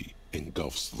energy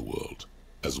engulfs the world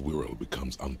as Wirral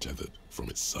becomes untethered from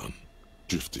its sun,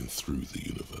 drifting through the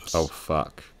universe." Oh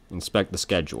fuck. Inspect the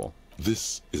schedule.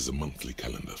 This is a monthly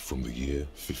calendar from the year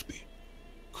 50.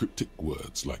 Cryptic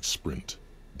words like sprint,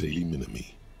 daily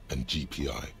minimi, and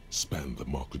GPI span the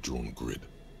marker-drawn grid,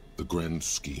 the grand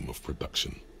scheme of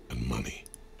production and money.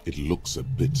 It looks a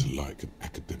bit like an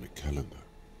academic calendar,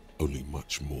 only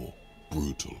much more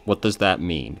brutal. What does that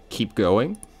mean? Keep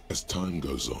going? As time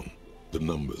goes on, the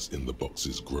numbers in the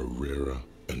boxes grow rarer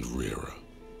and rarer.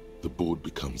 The board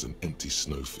becomes an empty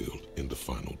snowfield in the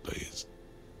final days.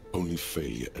 Only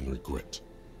failure and regret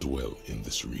dwell in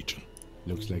this region.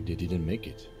 Looks like they didn't make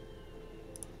it.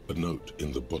 A note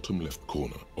in the bottom left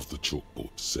corner of the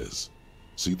chalkboard says,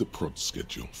 "See the prod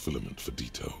schedule filament for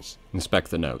details." Inspect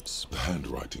the notes. The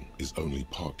handwriting is only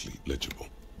partly legible,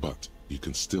 but you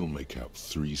can still make out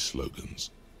 3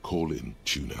 slogans: "Call in,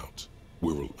 tune out,"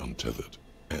 "Wirral untethered,"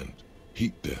 and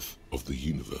 "Heat death of the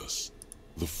universe."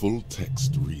 The full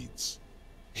text reads,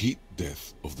 "Heat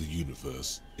death of the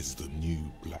universe is the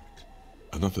new black."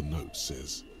 Another note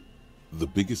says, "The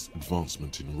biggest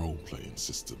advancement in role-playing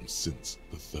systems since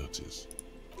the 30s.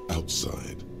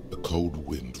 Outside, a cold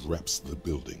wind wraps the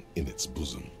building in its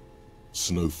bosom.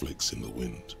 Snowflakes in the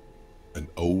wind. An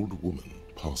old woman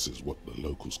passes what the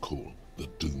locals call the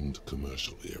doomed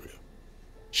commercial area.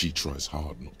 She tries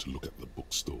hard not to look at the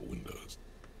bookstore windows.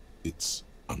 It's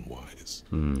unwise."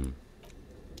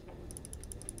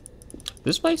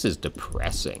 This place is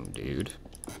depressing, dude.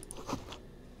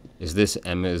 Is this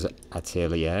Emma's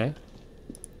atelier?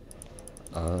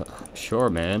 Sure,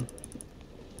 man.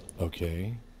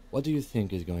 Okay. What do you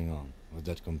think is going on with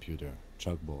that computer,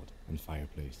 chalkboard, and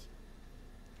fireplace?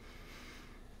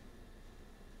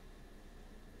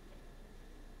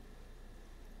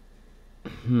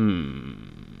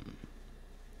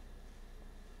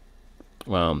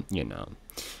 Well, you know.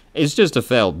 It's just a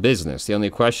failed business. The only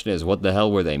question is, what the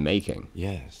hell were they making?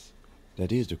 Yes,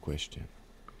 that is the question.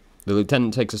 The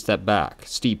lieutenant takes a step back,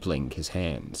 steepling his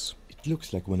hands. It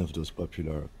looks like one of those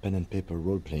popular pen and paper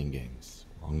role-playing games.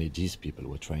 Only these people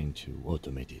were trying to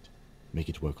automate it, make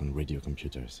it work on radio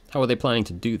computers. How are they planning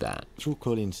to do that? Through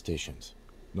call-in stations.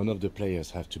 None of the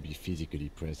players have to be physically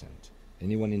present.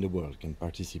 Anyone in the world can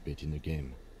participate in the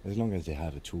game, as long as they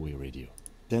have a two-way radio.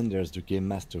 Then there's the game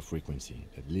master frequency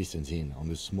that listens in on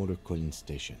the smaller call-in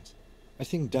stations. I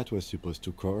think that was supposed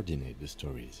to coordinate the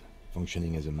stories,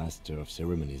 functioning as a master of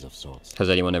ceremonies of sorts. Has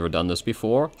anyone ever done this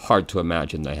before? Hard to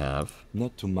imagine they have.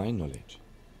 Not to my knowledge.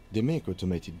 They make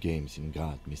automated games in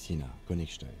Graz, Messina,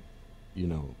 Königstein. You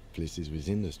know, places with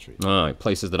industry. Ah,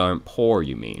 places that aren't poor,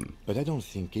 you mean? But I don't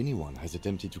think anyone has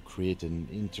attempted to create an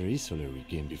interinsular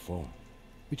game before.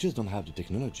 We just don't have the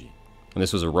technology. And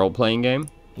this was a role-playing game?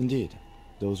 Indeed.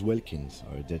 Those Welkins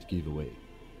are a dead giveaway.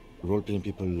 Role-playing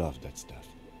people love that stuff.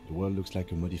 The world looks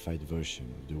like a modified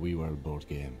version of the WeWorld board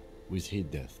game, with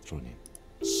heat death thrown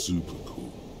in. Super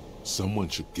cool. Someone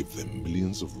should give them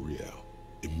millions of real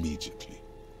immediately.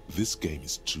 This game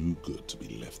is too good to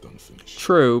be left unfinished.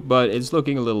 True, but it's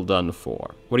looking a little done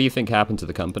for. What do you think happened to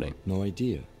the company? No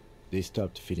idea. They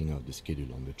stopped filling out the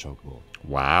schedule on the chalkboard.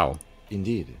 Wow.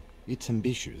 Indeed, it's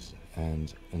ambitious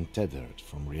and untethered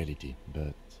from reality,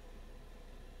 but...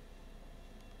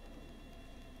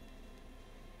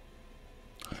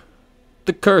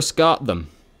 The curse got them.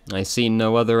 I see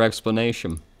no other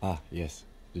explanation. Ah, yes.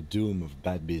 The doom of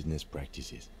bad business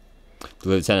practices. The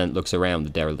lieutenant looks around the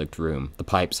derelict room. The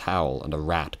pipes howl and a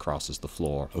rat crosses the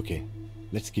floor. Okay,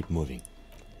 let's keep moving.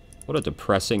 What a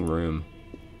depressing room.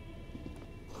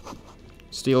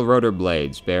 Steel rotor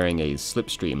blades bearing a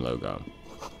Slipstream logo.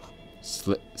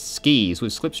 Skis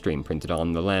with Slipstream printed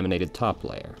on the laminated top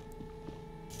layer.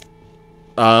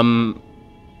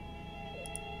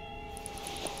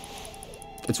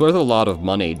 It's worth a lot of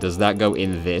money. Does that go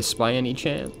in this by any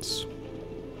chance?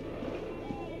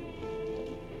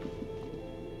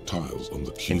 Tiles on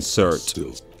the cube Insert.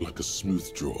 still like a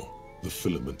smooth draw. The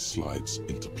filament slides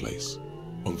into place.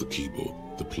 On the keyboard,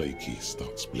 the play key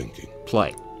starts blinking.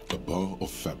 Play. A bar of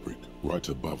fabric right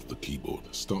above the keyboard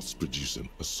starts producing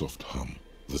a soft hum.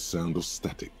 The sound of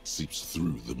static seeps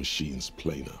through the machine's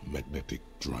planar magnetic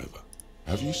driver.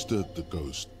 Have you stirred the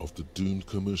ghost of the doomed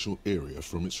commercial area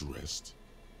from its rest?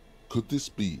 Could this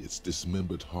be its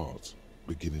dismembered heart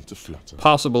beginning to flutter?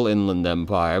 Possible inland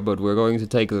empire, but we're going to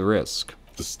take the risk.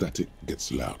 The static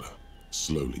gets louder,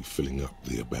 slowly filling up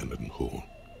the abandoned hall,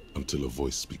 until a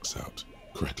voice speaks out,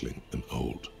 crackling and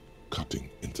old, cutting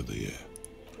into the air.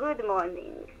 Good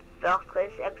morning.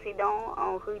 Fortress accident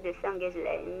en rue de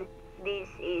Saint-Ghislaine. This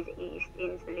is East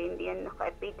Elysium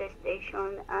repeater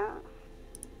station 1.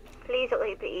 Please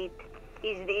repeat.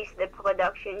 Is this the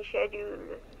production schedule?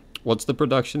 What's the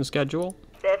production schedule?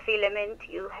 The filament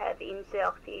you have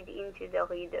inserted into the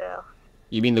reader.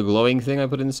 You mean the glowing thing I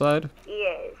put inside?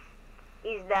 Yes.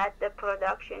 Is that the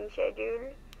production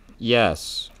schedule?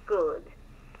 Yes. Good.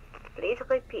 Please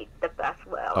repeat the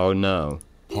password. Oh no.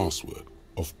 Password.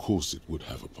 Of course it would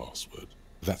have a password.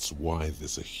 That's why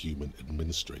there's a human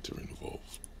administrator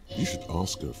involved. You should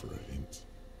ask her for a hint.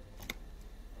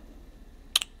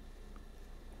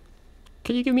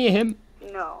 Can you give me a hint?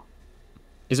 No.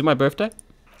 Is it my birthday?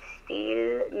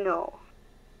 Still no.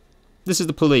 This is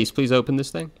the police. Please open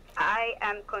this thing. I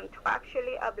am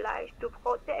contractually obliged to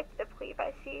protect the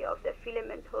privacy of the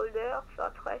filament holder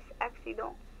Fortress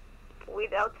accident.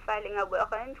 Without filing a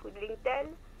warrant with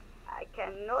Lintel, I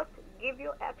cannot give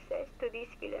you access to this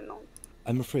filament.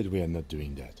 I'm afraid we are not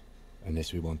doing that,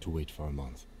 unless we want to wait for a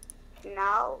month.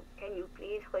 Now, can you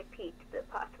please repeat the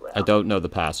password? I don't know the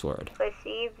password.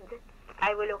 Received.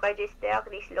 I will register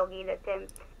this login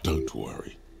attempt. Don't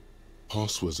worry.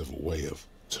 Passwords have a way of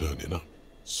turning up,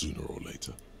 sooner or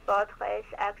later. Fortress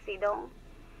accident.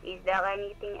 Is there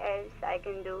anything else I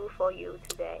can do for you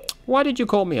today? Why did you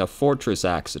call me a fortress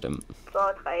accident?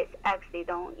 Fortress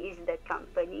accident is the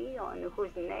company on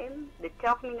whose name the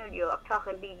terminal you are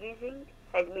currently using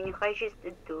has been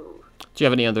registered to. Do you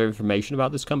have any other information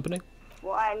about this company?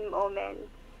 One moment.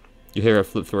 You hear her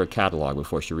flip through her catalog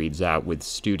before she reads out with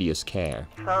studious care.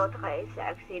 Fortress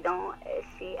accident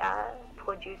SCA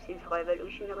produces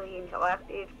revolutionary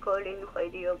interactive call-in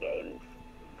radio games.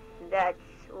 That's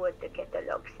what the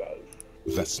catalog says.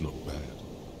 That's not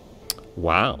bad.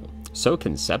 Wow, so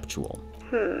conceptual.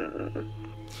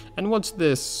 And what's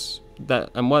this?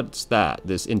 What's that?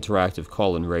 This interactive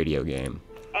call-in radio game?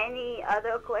 Any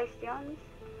other questions?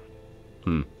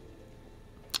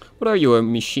 What are you, a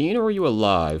machine, or are you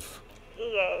alive?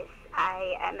 Yes,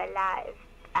 I am alive.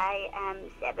 I am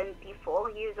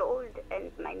 74 years old,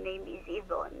 and my name is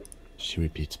Yvonne. She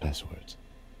repeats passwords.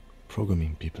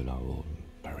 Programming people are all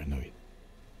paranoid.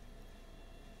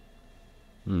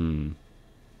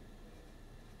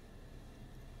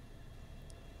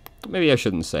 Maybe I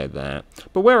shouldn't say that.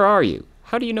 But where are you?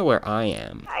 How do you know where I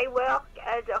am? I work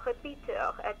as a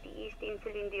repeater at the East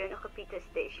Elysium repeater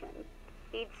station.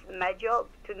 It's my job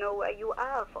to know where you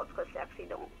are, Fortress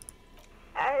accident.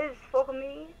 As for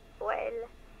me, well,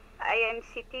 I am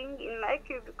sitting in my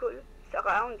cubicle,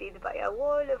 surrounded by a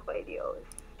wall of radios.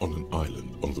 On an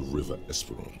island on the river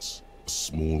Esperance, a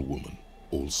small woman,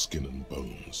 all skin and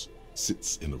bones,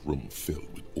 sits in a room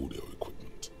filled with audio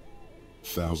equipment.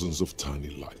 Thousands of tiny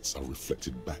lights are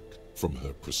reflected back from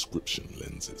her prescription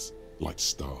lenses, like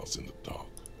stars in the dark.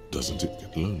 Doesn't it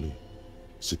get lonely,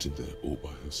 sitting there all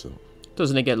by herself?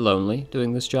 Doesn't it get lonely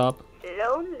doing this job?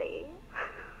 Lonely?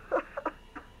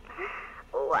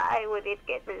 Why would it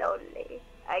get lonely?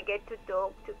 I get to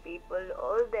talk to people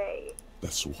all day.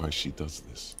 That's why she does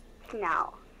this.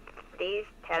 Now, please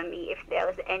tell me if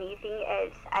there's anything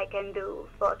else I can do,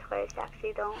 Fortress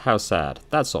accident. How sad.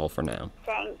 That's all for now.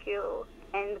 Thank you,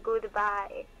 and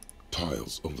goodbye.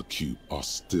 Tiles on the cube are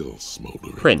still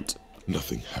smoldering. Print.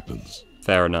 Nothing happens.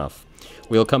 Fair enough.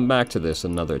 We'll come back to this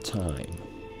another time.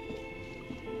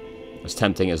 As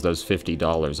tempting as those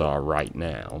 $50 are right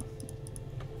now.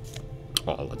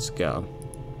 Oh, let's go.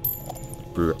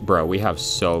 Bro, we have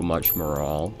so much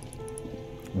morale.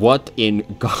 What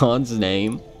in God's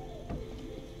name?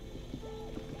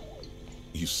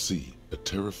 You see a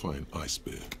terrifying ice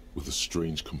bear with a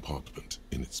strange compartment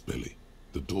in its belly.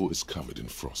 The door is covered in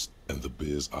frost, and the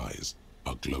bear's eyes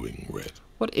are glowing red.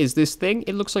 What is this thing?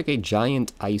 It looks like a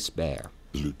giant ice bear.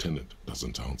 The lieutenant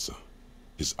doesn't answer.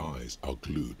 His eyes are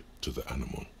glued to the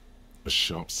animal. A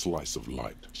sharp slice of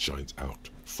light shines out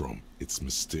from its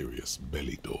mysterious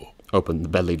belly door. Open the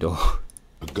belly door.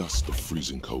 A gust of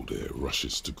freezing cold air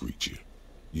rushes to greet you.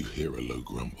 You hear a low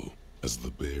grumble as the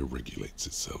bear regulates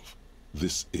itself.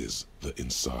 This is the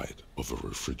inside of a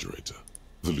refrigerator.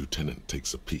 The lieutenant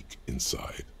takes a peek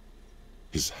inside.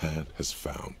 His hand has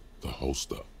found the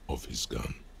holster of his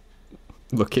gun.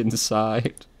 Look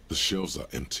inside. The shelves are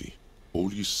empty.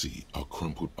 All you see are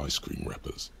crumpled ice cream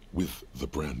wrappers with the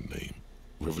brand name,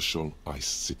 Revachol Ice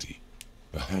City.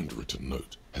 A handwritten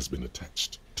note has been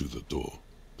attached to the door.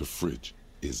 The fridge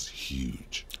is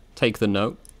huge. Take the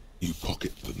note. You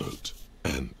pocket the note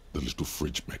and the little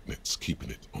fridge magnets keeping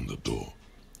it on the door.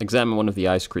 Examine one of the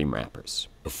ice cream wrappers.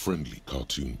 A friendly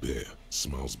cartoon bear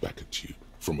smiles back at you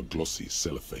from a glossy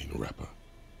cellophane wrapper.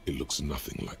 It looks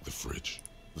nothing like the fridge.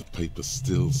 The paper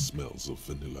still smells of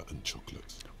vanilla and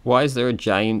chocolate. Why is there a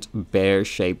giant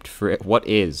bear-shaped fridge? What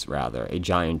is, rather, a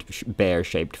giant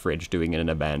bear-shaped fridge doing in an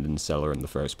abandoned cellar in the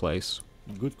first place?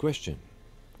 Good question.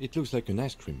 It looks like an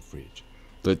ice cream fridge.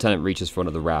 The lieutenant reaches for one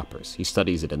of the wrappers. He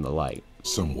studies it in the light.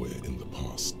 Somewhere in the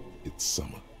past, it's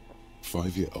summer.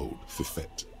 5-year-old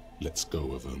Fifette lets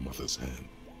go of her mother's hand,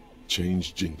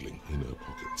 change jingling in her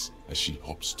pockets as she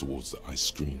hops towards the ice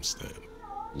cream stand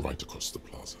right across the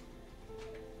plaza.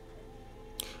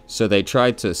 So they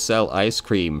tried to sell ice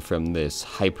cream from this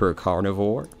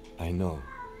hyper-carnivore? I know.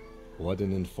 What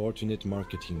an unfortunate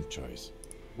marketing choice.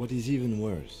 What is even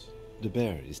worse, the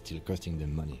bear is still costing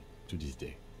them money to this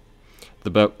day.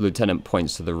 The lieutenant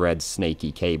points to the red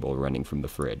snaky cable running from the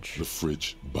fridge. The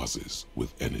fridge buzzes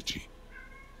with energy.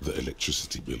 The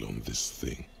electricity bill on this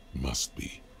thing must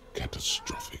be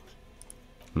catastrophic.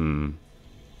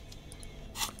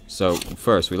 So,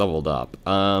 first, we leveled up.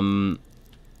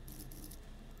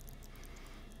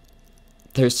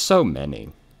 There's so many.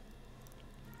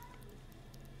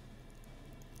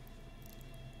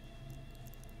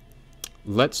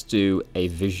 Let's do a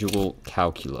visual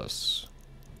calculus,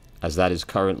 as that is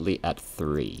currently at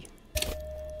 3.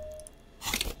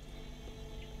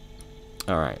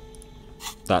 Alright.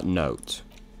 That note.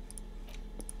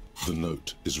 The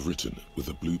note is written with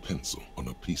a blue pencil on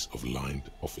a piece of lined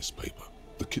office paper.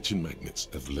 The kitchen magnets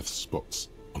have left spots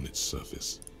on its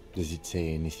surface. Does it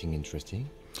say anything interesting?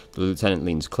 The lieutenant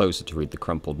leans closer to read the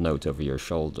crumpled note over your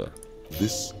shoulder.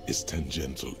 This is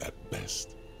tangential at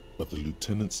best, but the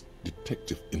lieutenant's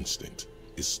detective instinct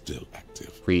is still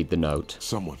active. Read the note.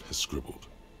 Someone has scribbled,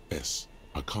 S.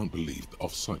 I can't believe the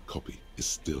off-site copy is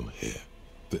still here.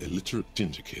 The illiterate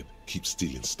ginger kid keeps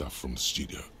stealing stuff from the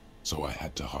studio, so I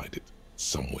had to hide it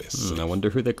somewhere safe. I wonder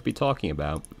who they could be talking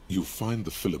about. You'll find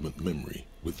the filament memory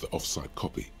with the off-site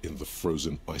copy in the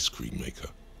frozen ice cream maker.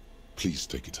 Please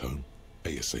take it home,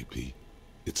 ASAP.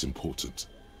 It's important.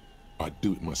 I'd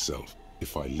do it myself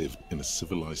if I lived in a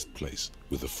civilized place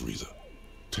with a freezer.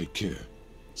 Take care.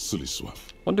 Sully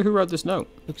Soif. Wonder who wrote this note.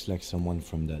 Looks like someone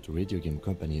from that radio game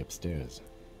company upstairs.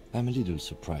 I'm a little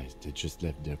surprised they just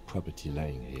left their property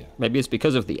lying here. Maybe it's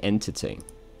because of the entity.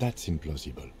 That's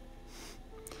implausible.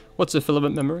 What's a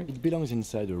filament memory? It belongs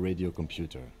inside a radio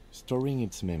computer, storing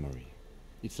its memory.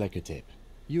 It's like a tape.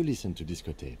 You listen to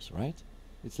disco tapes, right?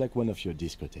 It's like one of your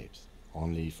disco tapes,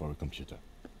 only for a computer.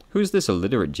 Who's this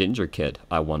illiterate ginger kid,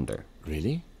 I wonder?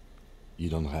 Really? You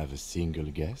don't have a single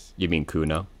guess? You mean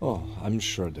Kuno? Oh, I'm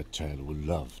sure that child would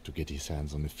love to get his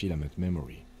hands on a filament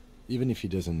memory. Even if he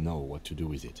doesn't know what to do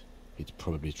with it, he'd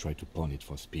probably try to pawn it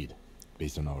for speed,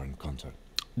 based on our encounter.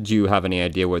 Do you have any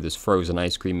idea where this frozen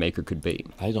ice cream maker could be?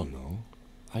 I don't know.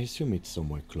 I assume it's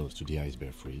somewhere close to the ice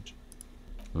bear fridge.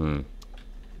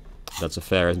 That's a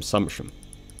fair assumption.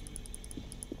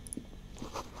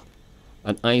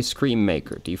 An ice cream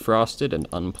maker, defrosted and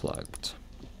unplugged.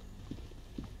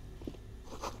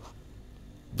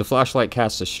 The flashlight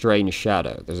casts a strange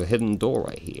shadow. There's a hidden door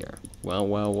right here. Well,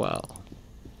 well, well.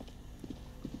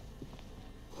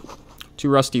 2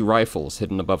 rusty rifles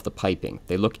hidden above the piping.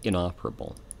 They look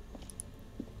inoperable.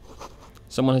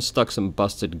 Someone has stuck some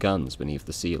busted guns beneath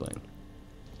the ceiling.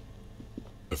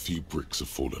 A few bricks have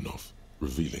fallen off,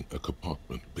 revealing a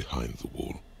compartment behind the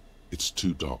wall. It's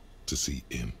too dark to see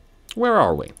in. Where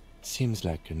are we? Seems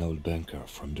like an old bunker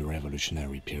from the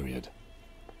revolutionary period.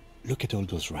 Look at all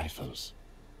those rifles.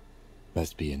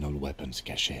 Must be an old weapons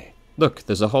cache. Look,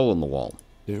 there's a hole in the wall.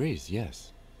 There is,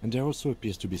 yes. And there also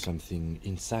appears to be something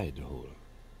inside the hole.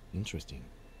 Interesting.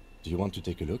 Do you want to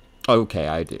take a look? Okay,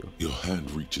 I do. Your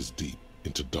hand reaches deep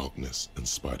into darkness and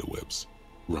spiderwebs.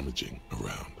 Rummaging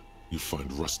around, you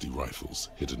find rusty rifles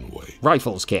hidden away.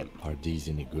 Rifles, Kim. Are these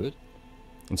any good?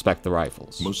 Inspect the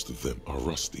rifles. Most of them are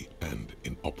rusty and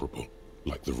inoperable,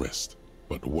 like the rest.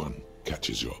 But one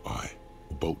catches your eye.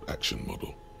 A bolt-action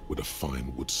model with a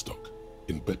fine wood stock,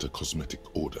 in better cosmetic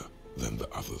order than the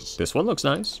others. This one looks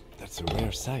nice. That's a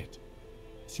rare sight.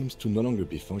 Seems to no longer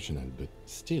be functional, but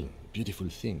still a beautiful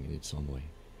thing in its own way.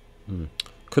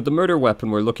 Could the murder weapon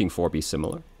we're looking for be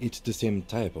similar? It's the same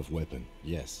type of weapon,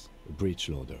 yes, a breech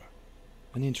loader.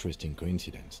 An interesting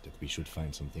coincidence that we should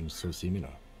find something so similar.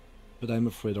 But I'm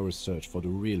afraid our search for the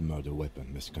real murder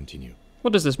weapon must continue.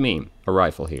 What does this mean, a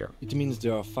rifle here? It means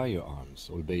there are firearms,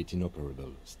 albeit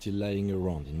inoperable, still lying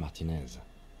around in Martinez.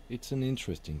 It's an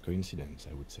interesting coincidence,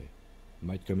 I would say.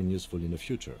 Might come in useful in the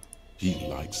future. He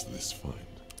likes this find.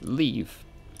 Leave.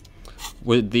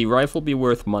 Would the rifle be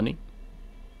worth money?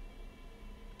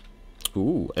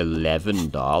 Ooh,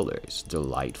 $11.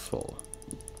 Delightful.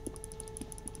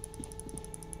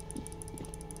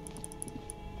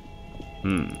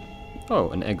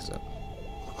 Oh, an exit.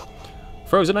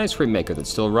 Frozen ice cream maker that's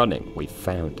still running. We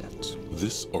found it.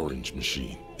 This orange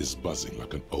machine is buzzing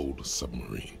like an old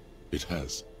submarine. It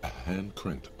has a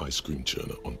hand-cranked ice cream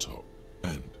churner on top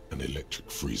and an electric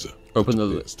freezer. Open the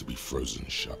lid. To be frozen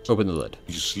shut. Open the lid.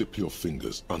 You slip your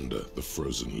fingers under the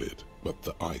frozen lid, but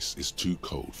the ice is too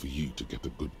cold for you to get a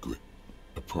good grip.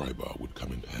 A pry bar would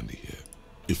come in handy here.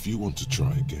 If you want to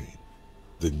try again,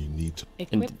 then you need to...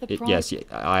 Yes,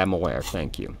 I am aware,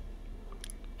 thank you.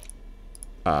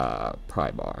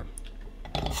 Pry bar.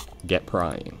 Get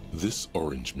prying. This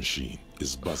orange machine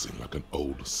is buzzing like an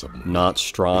old submarine. Not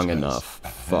strong enough.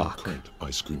 Fuck. Hand-cranked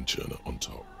ice cream churner on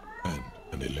top and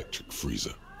an electric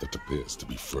freezer that appears to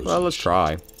be frozen. Well, let's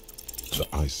try. The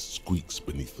ice squeaks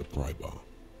beneath the pry bar.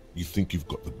 You think you've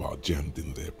got the bar jammed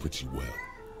in there pretty well,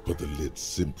 but the lid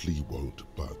simply won't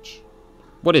budge.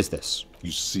 What is this?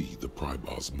 You see the pry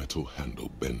bar's metal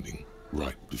handle bending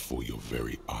right before your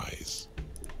very eyes.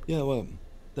 Yeah, well,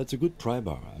 that's a good pry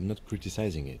bar. I'm not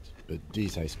criticizing it, but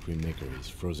this ice cream maker is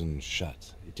frozen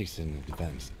shut. It takes an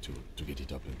advance to get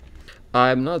it open.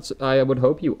 I'm not... I would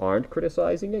hope you aren't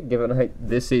criticizing it, given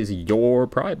this is your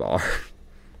pry bar.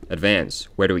 Advance.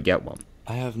 Where do we get one?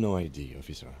 I have no idea,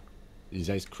 officer. This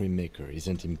ice cream maker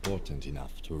isn't important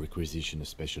enough to requisition a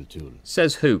special tool.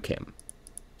 Says who, Kim?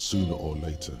 Sooner or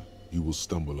later, you will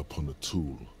stumble upon a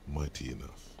tool mighty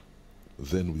enough.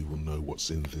 Then we will know what's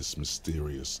in this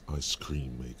mysterious ice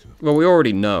cream maker. Well, we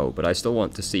already know, but I still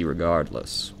want to see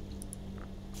regardless.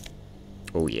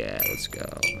 Oh yeah, let's go.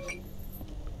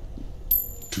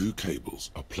 2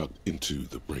 cables are plugged into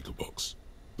the breaker box.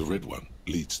 The red one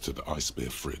leads to the ice bear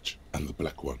fridge, and the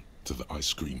black one to the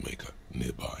ice cream maker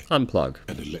nearby. Unplug.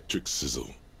 An electric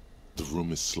sizzle. The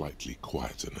room is slightly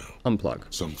quieter now.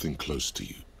 Unplug. Something close to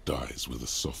you dies with a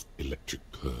soft electric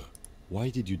purr. Why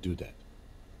did you do that?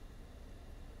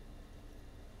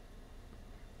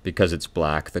 Because it's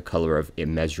black, the color of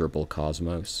immeasurable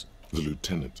cosmos. The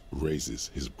lieutenant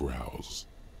raises his brows,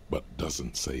 but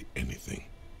doesn't say anything.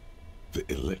 The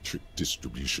electric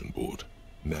distribution board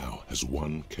now has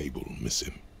 1 cable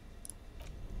missing.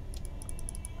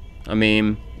 I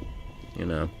mean, you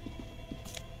know.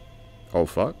 Oh,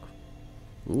 fuck.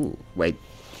 Ooh, wait.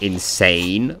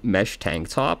 Insane mesh tank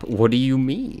top? What do you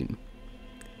mean?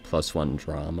 +1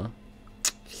 drama.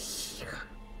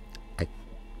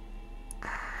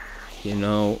 You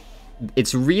know,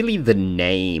 it's really the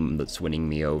name that's winning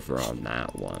me over on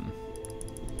that one.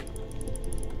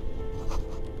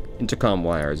 Intercom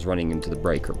wire is running into the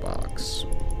breaker box.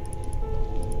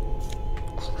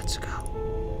 Oh, let's go.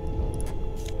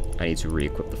 I need to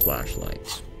re-equip the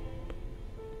flashlights.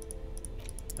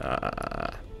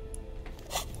 A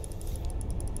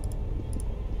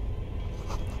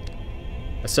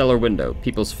cellar window,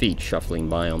 people's feet shuffling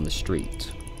by on the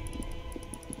street.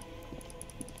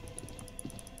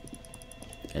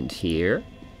 And here?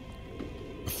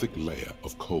 A thick layer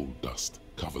of coal dust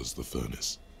covers the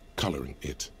furnace, coloring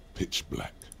it pitch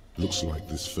black. Looks like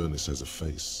this furnace has a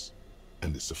face,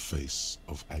 and it's a face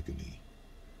of agony.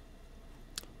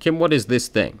 Kim, what is this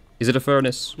thing? Is it a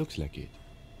furnace? Looks like it.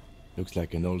 Looks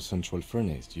like an old central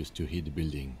furnace used to heat the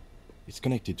building. It's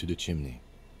connected to the chimney.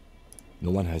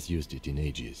 No one has used it in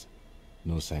ages.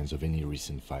 No signs of any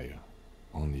recent fire.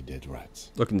 Only dead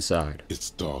rats. Look inside.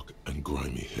 It's dark and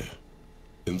grimy here.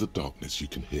 In the darkness you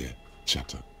can hear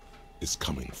chatter. It's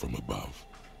coming from above.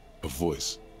 A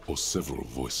voice or several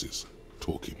voices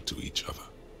talking to each other.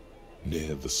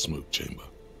 Near the smoke chamber,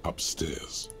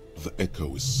 upstairs, the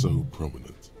echo is so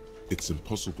prominent, it's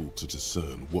impossible to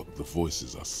discern what the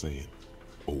voices are saying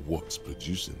or what's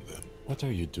producing them. What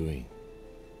are you doing?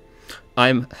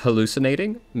 I'm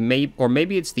hallucinating? Or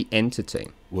maybe it's the entity.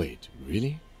 Wait,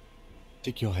 really?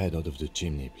 Take your head out of the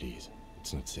chimney, please.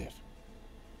 It's not safe.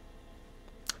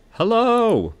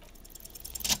 Hello!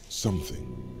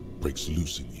 Something breaks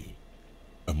loose in you.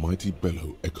 A mighty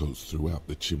bellow echoes throughout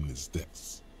the chimney's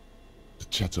depths. The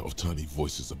chatter of tiny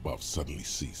voices above suddenly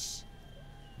cease.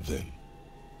 Then,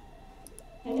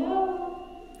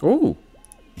 Ooh.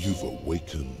 You've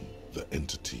awakened the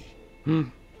entity.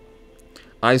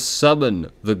 I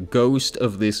summon the ghost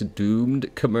of this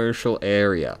doomed commercial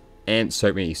area.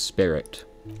 Answer me, spirit.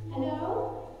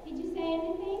 Hello? Did you say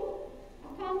anything?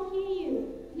 I can't hear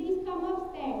you. Please come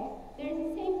upstairs. There's a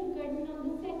safety curtain on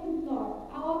the second floor.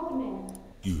 I'll open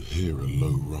it. You hear a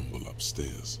low rumble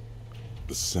upstairs.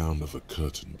 The sound of a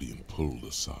curtain being pulled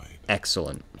aside.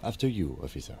 Excellent. After you,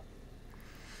 officer.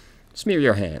 Smear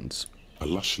your hands. A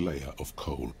lush layer of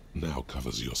coal now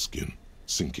covers your skin,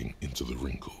 sinking into the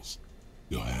wrinkles.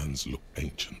 Your hands look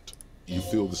ancient. You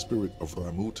feel the spirit of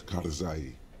Ramut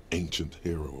Karzai, ancient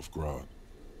hero of Grad,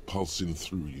 pulsing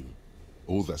through you.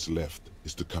 All that's left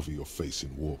is to cover your face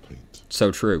in war paint.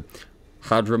 So true.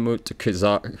 Hadramut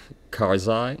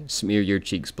Karzai, smear your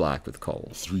cheeks black with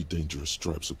coal. 3 dangerous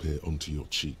stripes appear onto your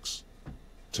cheeks,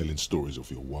 telling stories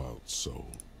of your wild soul.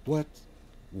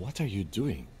 What are you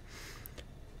doing?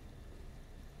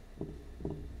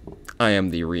 I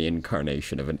am the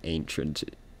reincarnation of an ancient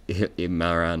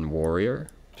Imaran warrior.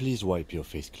 Please wipe your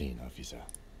face clean, officer.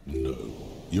 No,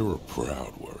 you're a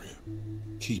proud warrior.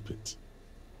 Keep it.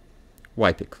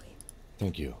 Wipe it clean.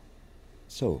 Thank you.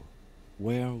 So,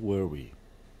 where were we?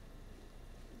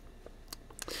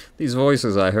 These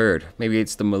voices I heard. Maybe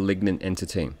it's the malignant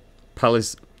entity.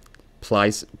 Plaisance?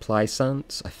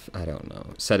 I don't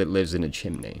know. Said it lives in a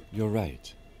chimney. You're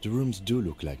right. The rooms do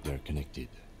look like they're connected.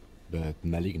 But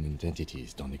malignant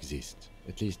entities don't exist.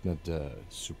 At least not the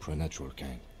supernatural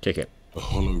kind. Kick it. A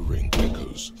hollow ring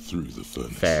echoes through the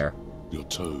furnace. Fair. Your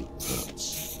toe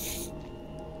hurts.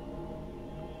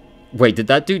 Wait, did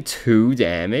that do 2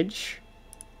 damage?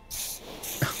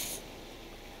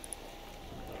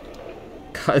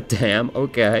 God damn,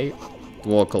 okay. The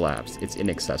wall collapsed. It's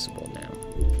inaccessible now.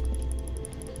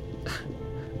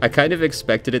 I kind of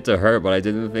expected it to hurt, but I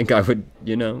didn't think I would,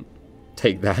 you know,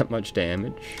 take that much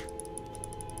damage.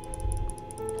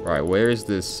 Alright, where is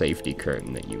this safety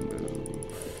curtain that you moved?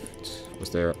 Was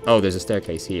there... Oh, there's a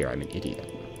staircase here. I'm an idiot.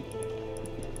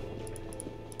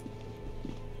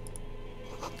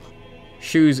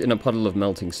 Shoes in a puddle of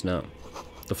melting snow.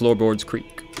 The floorboards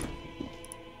creak.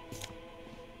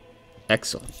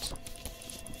 Excellent.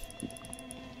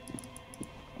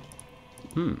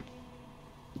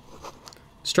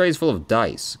 Strays full of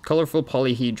dice. Colorful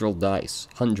polyhedral dice.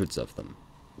 Hundreds of them.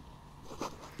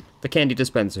 The candy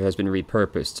dispenser has been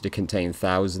repurposed to contain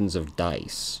thousands of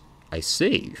dice. I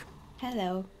see.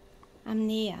 Hello. I'm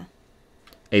Nia.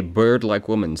 A bird-like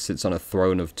woman sits on a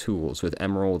throne of tools with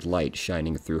emerald light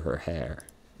shining through her hair.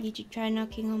 Did you try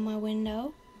knocking on my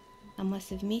window? I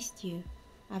must have missed you.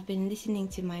 I've been listening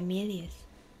to my Melius.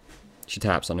 She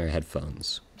taps on her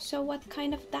headphones. So what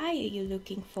kind of die are you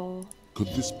looking for? Could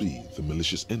this be the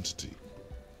malicious entity?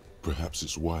 Perhaps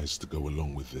it's wise to go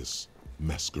along with this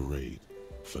masquerade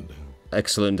for now.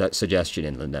 Excellent suggestion,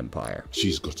 Inland Empire.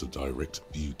 She's got a direct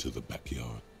view to the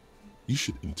backyard. You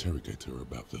should interrogate her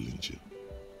about the Legion.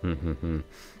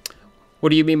 What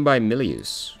do you mean by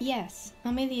Milius? Yes, a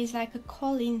Mili is like a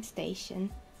call-in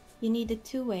station. You need a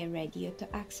two-way radio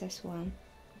to access one.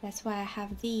 That's why I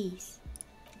have these.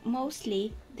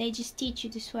 Mostly, they just teach you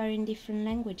to swear in different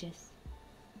languages.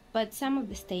 But some of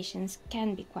the stations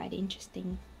can be quite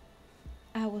interesting.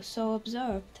 I was so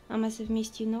absorbed, I must have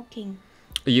missed you knocking.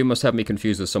 You must have me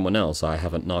confused with someone else. I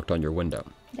haven't knocked on your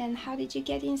window. Then how did you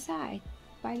get inside?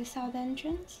 By the south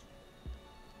entrance?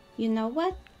 You know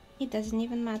what? It doesn't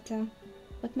even matter.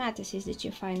 What matters is that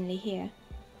you're finally here.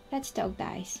 Let's talk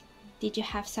dice. Did you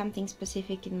have something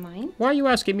specific in mind? Why are you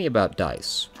asking me about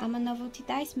dice? I'm a novelty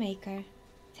dice maker.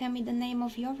 Tell me the name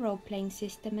of your role-playing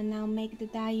system and I'll make the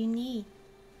die you need.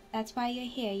 That's why you're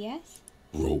here, yes?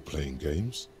 Role-playing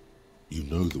games? You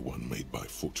know the one made by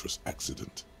Fortress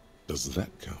Accident. Does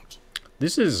that count?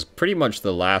 This is pretty much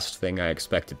the last thing I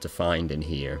expected to find in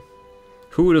here.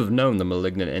 Who would have known the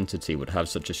malignant entity would have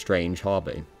such a strange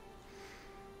hobby?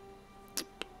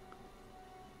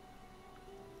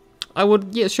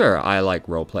 Yeah, sure, I like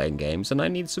role-playing games and I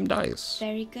need some dice.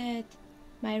 Very good.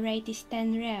 My rate is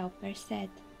 10 real per set,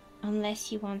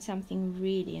 unless you want something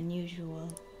really unusual.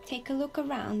 Take a look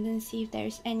around and see if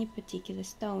there's any particular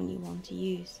stone you want to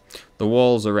use. The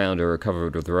walls around her are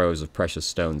covered with rows of precious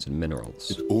stones and minerals.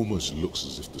 It almost looks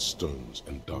as if the stones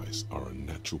and dice are a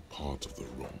natural part of the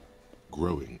room,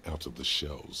 growing out of the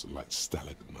shells like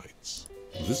stalagmites.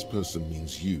 This person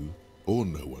means you, or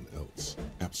no one else,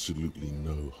 absolutely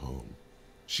no harm.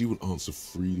 She will answer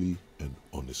freely and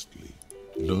honestly.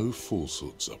 No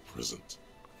falsehoods are present.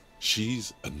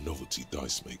 She's a novelty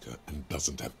dice maker and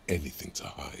doesn't have anything to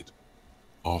hide.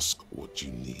 Ask what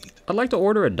you need. I'd like to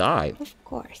order a die. Of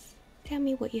course. Tell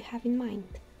me what you have in mind.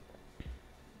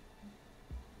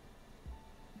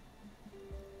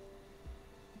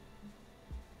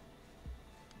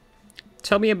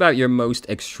 Tell me about your most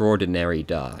extraordinary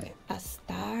die. A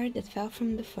star that fell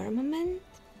from the firmament?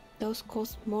 Those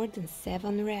cost more than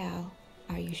 7 real.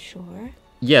 Are you sure?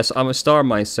 Yes, I'm a star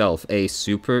myself, a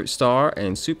superstar,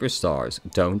 and superstars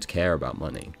don't care about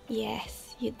money.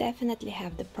 Yes, you definitely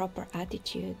have the proper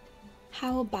attitude.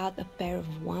 How about a pair of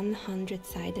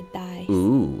 100-sided dice?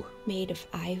 Ooh. Made of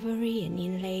ivory and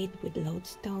inlaid with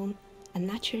lodestone, a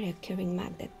naturally occurring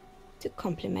magnet to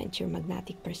complement your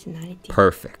magnetic personality.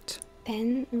 Perfect.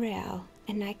 10 real,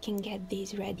 and I can get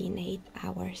these ready in 8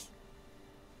 hours.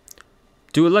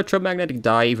 Do electromagnetic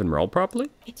die even roll properly?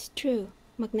 It's true.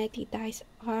 Magnetic dice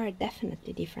are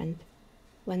definitely different.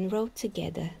 When rolled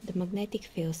together, the magnetic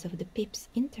fields of the pips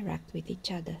interact with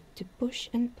each other to push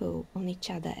and pull on each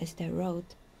other as they're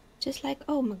rolled, just like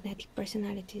all magnetic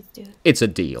personalities do. It's a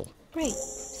deal. Great.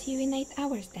 See you in 8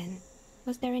 hours then.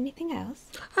 Was there anything else?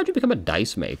 How'd you become a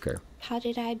dice maker? How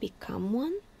did I become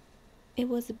one? It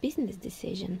was a business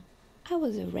decision. I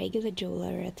was a regular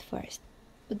jeweler at first,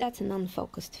 but that's an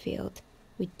unfocused field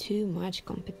with too much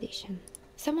competition.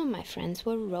 Some of my friends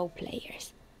were role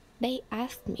players. They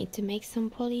asked me to make some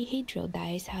polyhedral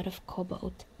dice out of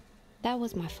cobalt. That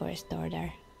was my first order.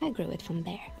 I grew it from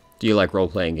there. Do you like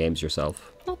role-playing games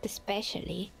yourself? Not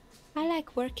especially. I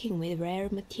like working with rare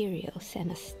materials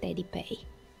and a steady pay.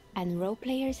 And role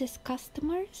players as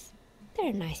customers?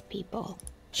 They're nice people.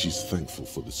 She's thankful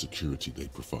for the security they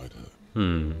provide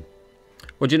her.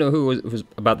 What do you know who was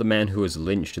about the man who was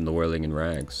lynched in the Whirling in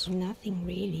Rags? Nothing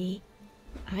really.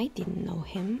 I didn't know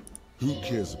him. Who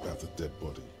cares about the dead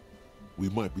body? We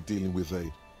might be dealing with a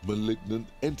malignant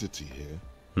entity here.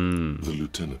 The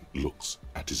lieutenant looks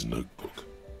at his notebook.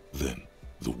 Then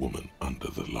the woman under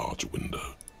the large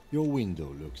window. Your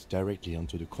window looks directly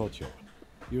onto the courtyard.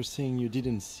 You're saying you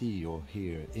didn't see or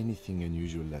hear anything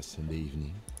unusual last Sunday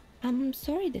evening? I'm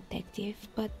sorry, detective,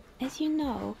 but as you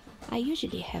know, I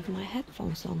usually have my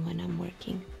headphones on when I'm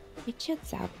working. It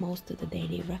shuts out most of the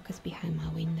daily ruckus behind my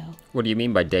window. What do you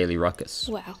mean by daily ruckus?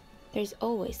 Well, there's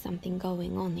always something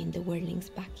going on in the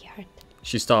Whirling's backyard.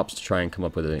 She stops to try and come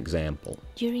up with an example.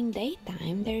 During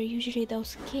daytime, there are usually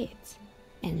those kids.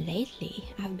 And lately,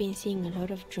 I've been seeing a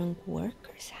lot of drunk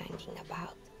workers hanging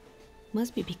about.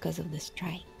 Must be because of the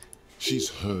strike. She's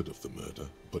heard of the murder,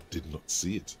 but did not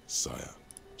see it, sire.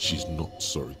 She's not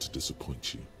sorry to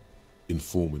disappoint you.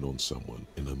 Informing on someone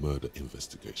in a murder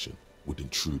investigation would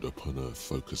intrude upon her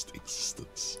focused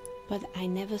existence. But I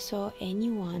never saw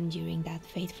anyone during that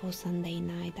fateful Sunday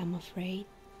night, I'm afraid.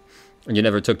 And you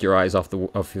never took your eyes off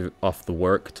the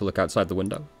work to look outside the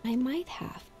window? I might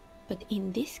have, but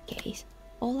in this case,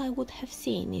 all I would have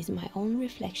seen is my own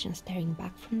reflection staring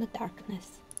back from the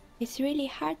darkness. It's really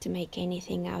hard to make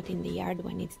anything out in the yard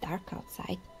when it's dark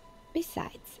outside.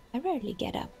 Besides, I rarely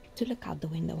get up to look out the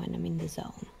window when I'm in the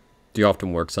zone. Do you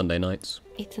often work Sunday nights?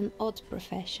 It's an odd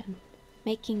profession,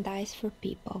 making dice for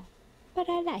people. But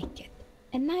I like it,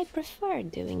 and I prefer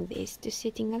doing this to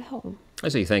sitting at home. I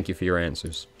see, thank you for your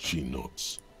answers. She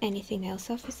nods. Anything else,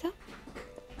 officer?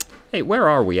 Hey, where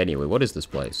are we anyway? What is this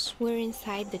place? We're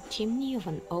inside the chimney of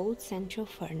an old central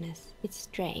furnace. It's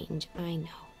strange, I know.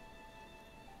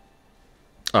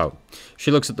 Oh,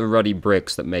 she looks at the ruddy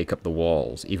bricks that make up the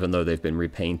walls. Even though they've been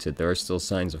repainted, there are still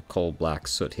signs of coal black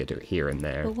soot here and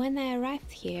there. But when I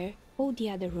arrived here, all the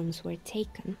other rooms were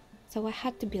taken, so I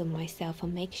had to build myself a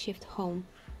makeshift home.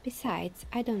 Besides,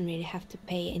 I don't really have to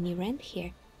pay any rent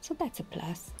here, so that's a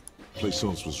plus.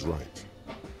 Plaisance was right.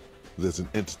 There's an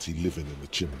entity living in the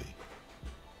chimney.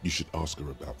 You should ask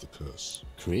her about the curse.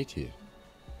 Creative.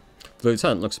 The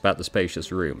lieutenant looks about the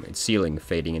spacious room, its ceiling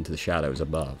fading into the shadows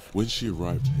above. When she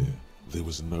arrived here, there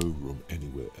was no room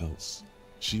anywhere else.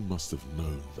 She must have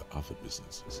known the other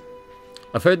businesses.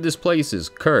 I've heard this place is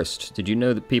cursed. Did you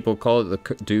know that people call it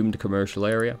the doomed commercial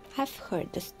area? I've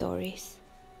heard the stories,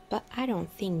 but I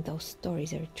don't think those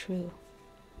stories are true.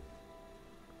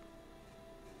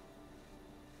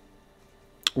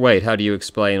 Wait, how do you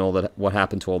explain all that? What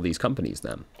happened to all these companies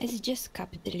then? It's just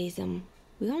capitalism.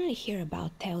 We only hear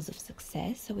about tales of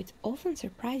success, so it's often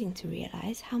surprising to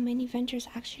realize how many ventures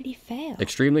actually fail.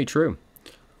 Extremely true.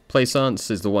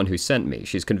 Plaisance is the one who sent me.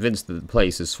 She's convinced that the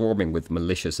place is swarming with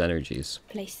malicious energies.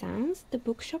 Plaisance, the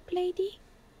bookshop lady?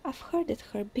 I've heard that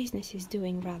her business is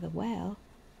doing rather well.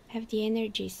 Have the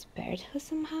energies spared her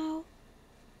somehow?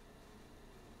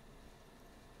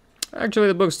 Actually,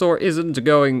 the bookstore isn't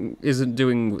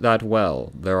doing that well.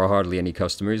 There are hardly any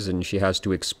customers, and she has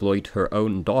to exploit her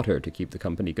own daughter to keep the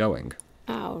company going.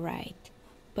 Oh, right.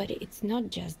 But it's not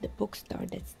just the bookstore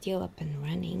that's still up and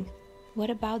running. What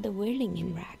about the Whirling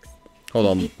in Rags? Hold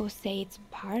on. People say it's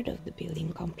part of the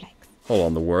building complex. Hold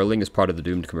on, the Whirling is part of the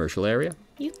doomed commercial area?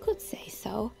 You could say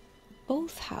so.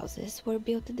 Both houses were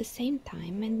built at the same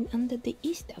time and under the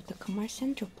East of the Commerce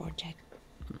Central project.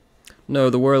 No,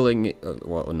 the whirling...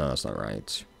 well, no, that's not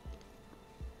right.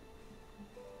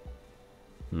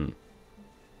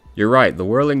 You're right, the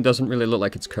whirling doesn't really look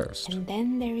like it's cursed. And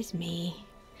then there is me.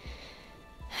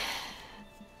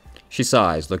 She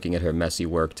sighs, looking at her messy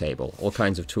work table. All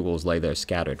kinds of tools lay there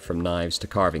scattered, from knives to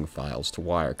carving files to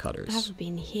wire cutters. I've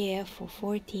been here for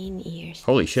 14 years.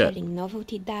 Holy shit. Selling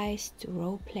novelty dice to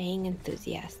role-playing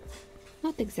enthusiasts.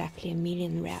 Not exactly a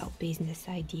million-real business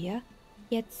idea,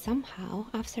 yet somehow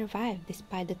I've survived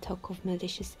despite the talk of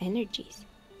malicious energies.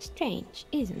 Strange,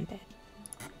 isn't it?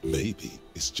 Maybe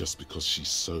it's just because she's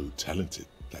so talented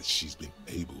that she's been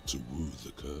able to woo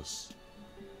the curse.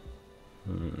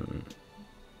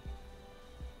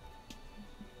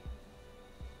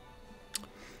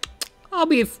 I'll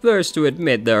be first to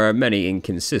admit there are many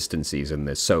inconsistencies in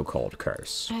this so-called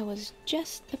curse. I was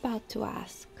just about to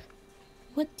ask,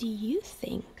 what do you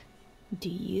think? Do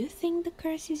you think the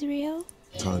curse is real?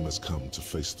 Time has come to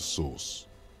face the source.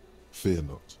 Fear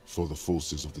not, for the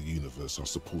forces of the universe are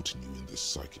supporting you in this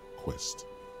psychic quest.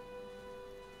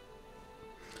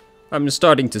 I'm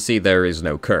starting to see there is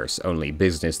no curse, only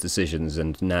business decisions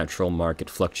and natural market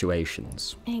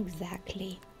fluctuations.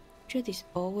 Exactly. Truth is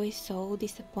always so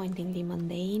disappointingly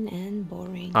mundane and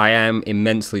boring. I am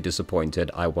immensely disappointed,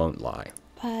 I won't lie.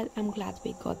 But I'm glad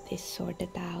we got this sorted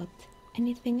out.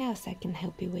 Anything else I can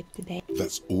help you with today?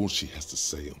 That's all she has to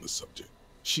say on the subject.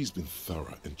 She's been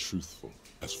thorough and truthful,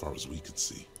 as far as we could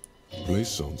see.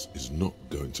 Blaisance is not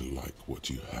going to like what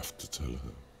you have to tell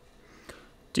her.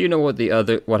 Do you know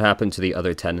what happened to the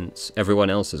other tenants? Everyone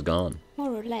else is gone.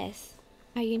 More or less.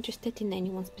 Are you interested in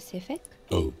anyone specific?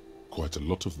 Oh, quite a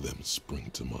lot of them spring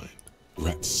to mind.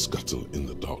 Rats scuttle in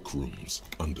the dark rooms,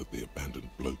 under the abandoned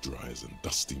blow dryers and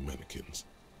dusty mannequins.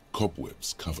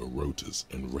 Cobwebs cover rotors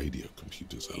and radio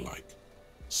computers alike.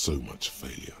 So much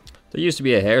failure. There used to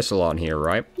be a hair salon here,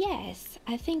 right? Yes,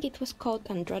 I think it was called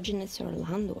Androgynous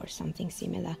Orlando or something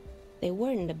similar. They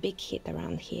weren't a big hit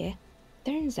around here.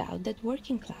 Turns out that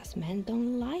working class men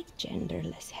don't like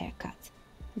genderless haircuts.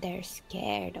 They're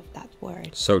scared of that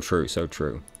word. So true, so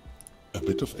true. A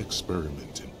bit of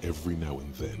experimenting every now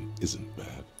and then isn't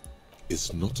bad.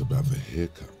 It's not about the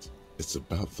haircut, it's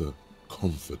about the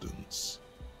confidence.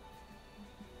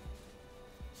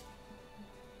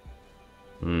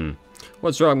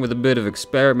 What's wrong with a bit of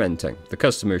experimenting? The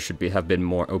customers should have been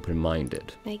more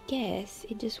open-minded. I guess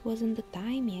it just wasn't the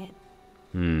time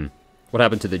yet. What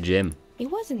happened to the gym?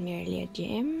 It wasn't merely a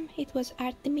gym, it was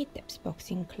Artemitep's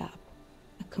boxing club.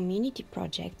 A community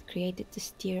project created to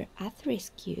steer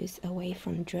at-risk youth away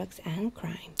from drugs and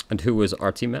crime. And who was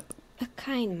Artemet? A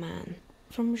kind man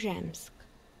from Zemsk.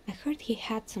 I heard he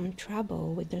had some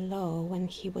trouble with the law when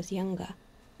he was younger,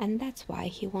 and that's why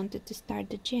he wanted to start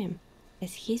the gym,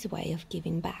 as his way of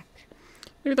giving back.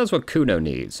 Maybe that's what Kuno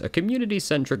needs, a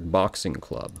community-centric boxing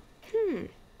club.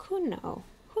 Kuno.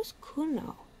 Who's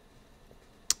Kuno?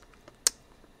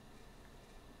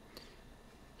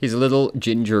 He's a little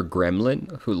ginger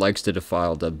gremlin who likes to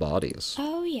defile dead bodies.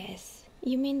 Oh yes,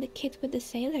 you mean the kid with the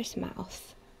sailor's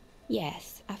mouth.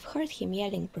 Yes, I've heard him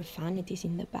yelling profanities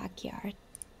in the backyard.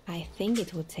 I think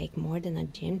it would take more than a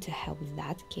gym to help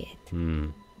that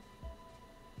kid.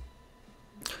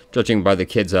 Judging by the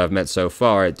kids I've met so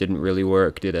far, it didn't really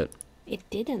work, did it? It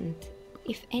didn't.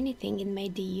 If anything, it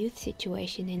made the youth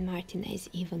situation in Martinez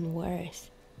even worse.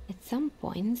 At some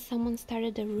point, someone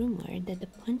started a rumor that the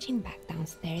punching bag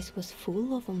downstairs was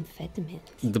full of amphetamines.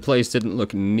 The place didn't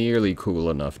look nearly cool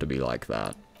enough to be like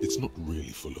that. It's not really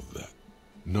full of that.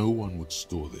 No one would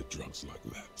store their drugs like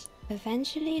that.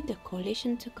 Eventually, the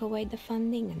coalition took away the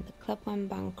funding and the club went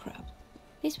bankrupt.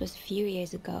 This was a few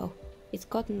years ago. It's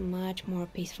gotten much more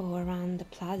peaceful around the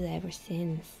plaza ever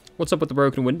since. What's up with the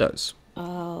broken windows?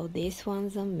 Oh, this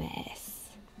one's a mess.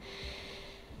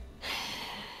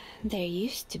 There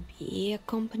used to be a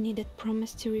company that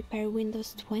promised to repair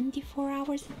windows 24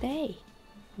 hours a day.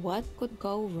 What could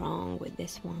go wrong with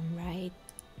this one, right?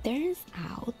 Turns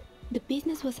out, the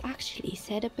business was actually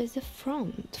set up as a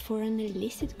front for an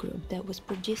illicit group that was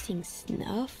producing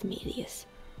snuff milias.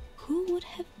 Who would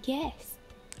have guessed?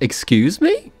 Excuse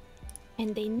me?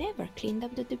 And they never cleaned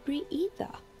up the debris either.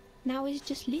 Now it's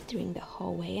just littering the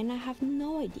hallway and I have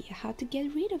no idea how to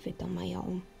get rid of it on my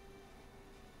own.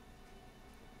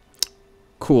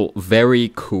 Cool,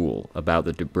 very cool about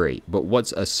the debris. But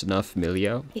what's a snuff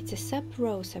milio? It's a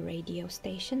sub-Rosa radio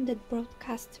station that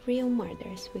broadcasts real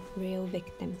murders with real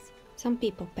victims. Some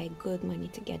people pay good money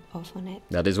to get off on it.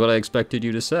 That is what I expected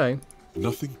you to say.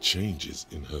 Nothing changes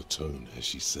in her tone as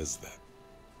she says that.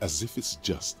 As if it's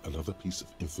just another piece of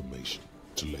information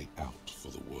to lay out for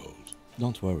the world.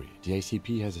 Don't worry, the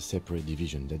ICP has a separate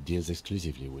division that deals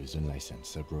exclusively with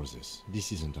unlicensed sub-roses.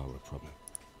 This isn't our problem.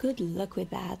 Good luck with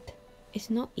that. It's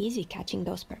not easy catching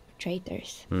those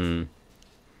perpetrators.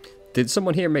 Did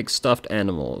someone here make stuffed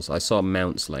animals? I saw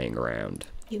mounts laying around.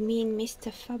 You mean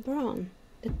Mr. Fabron,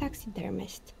 the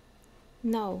taxidermist?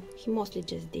 No, he mostly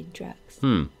just did drugs.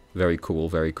 Very cool,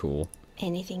 very cool.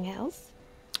 Anything else?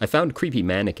 I found creepy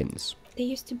mannequins. There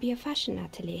used to be a fashion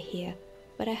atelier here,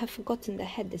 but I have forgotten the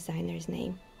head designer's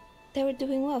name. They were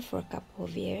doing well for a couple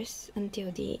of years,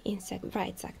 until the insect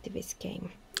rights activists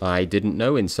came. I didn't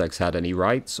know insects had any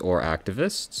rights or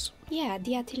activists. Yeah,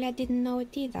 the atelier didn't know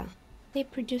it either. They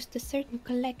produced a certain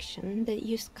collection that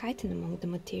used chitin among the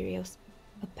materials.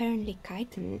 Apparently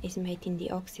chitin is made in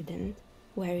the Occident,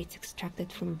 where it's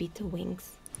extracted from beetle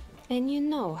wings. And you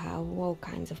know how all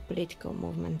kinds of political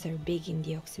movements are big in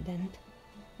the Occident.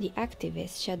 The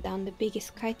activists shut down the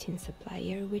biggest chitin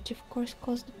supplier, which of course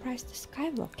caused the price to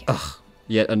skyrocket. Ugh,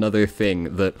 yet another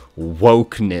thing that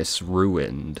wokeness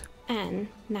ruined. And,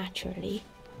 naturally,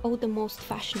 all the most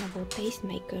fashionable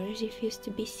tastemakers refused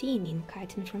to be seen in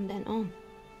chitin from then on.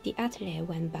 The atelier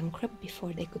went bankrupt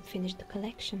before they could finish the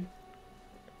collection.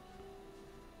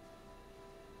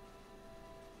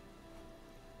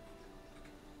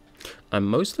 I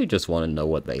mostly just want to know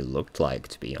what they looked like,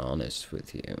 to be honest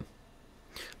with you.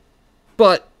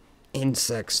 But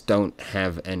insects don't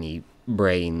have any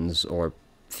brains or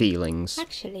feelings.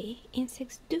 Actually,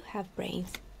 insects do have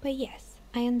brains, but yes,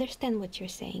 I understand what you're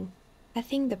saying. I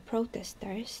think the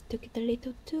protesters took it a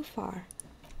little too far.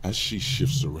 As she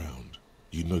shifts around,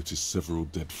 you notice several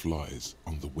dead flies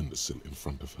on the windowsill in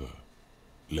front of her.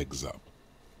 Legs up.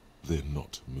 They're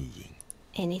not moving.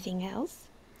 Anything else?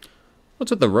 What's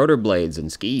with the rotor blades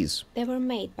and skis? They were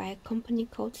made by a company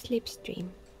called Slipstream.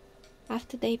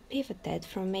 After they pivoted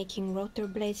from making rotor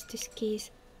blades to skis,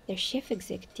 their chief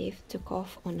executive took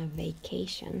off on a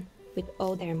vacation with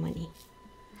all their money.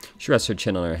 She rests her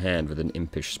chin on her hand with an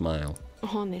impish smile.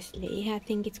 Honestly, I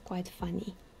think it's quite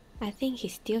funny. I think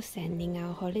he's still sending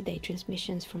out holiday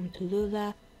transmissions from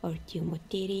Tulula or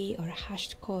Tiumotiri or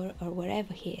Hashtkor or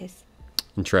wherever he is.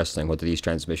 Interesting. What do these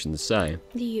transmissions say?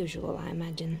 The usual, I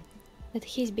imagine. That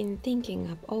he's been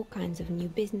thinking up all kinds of new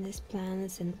business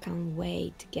plans and can't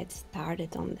wait to get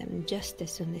started on them just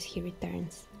as soon as he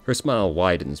returns. Her smile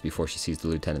widens before she sees the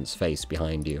lieutenant's face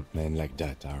behind you. Men like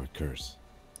that are a curse.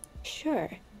 Sure,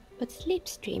 but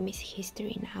Slipstream is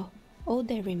history now. All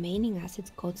their remaining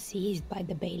assets got seized by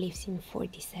the bailiffs in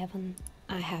 47.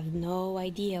 I have no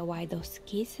idea why those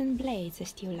skis and blades are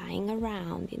still lying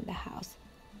around in the house.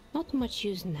 Not much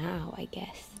use now, I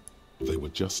guess. They were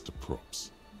just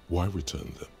props. Why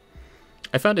return them?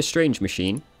 I found a strange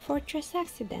machine. Fortress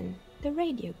Accident, the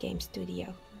radio game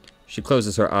studio. She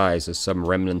closes her eyes as some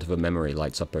remnant of a memory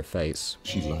lights up her face.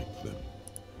 She liked them.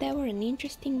 They were an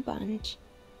interesting bunch.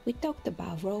 We talked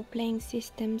about role-playing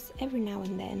systems every now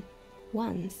and then.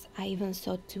 Once, I even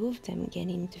saw two of them get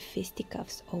into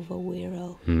fisticuffs over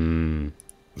Wirral.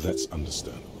 That's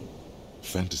understandable.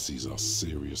 Fantasies are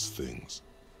serious things.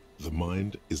 The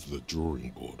mind is the drawing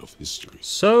board of history.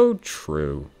 So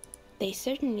true. They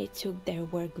certainly took their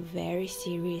work very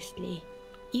seriously,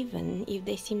 even if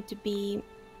they seem to be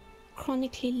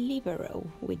chronically liberal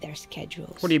with their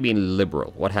schedules. What do you mean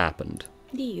liberal? What happened?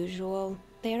 The usual.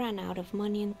 They ran out of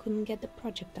money and couldn't get the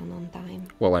project done on time.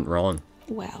 What went wrong?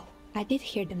 Well, I did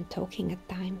hear them talking at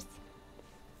times.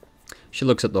 She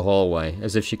looks at the hallway,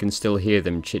 as if she can still hear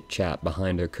them chit-chat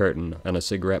behind her curtain on a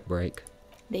cigarette break.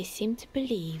 They seemed to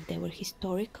believe they were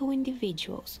historical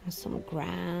individuals on some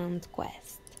grand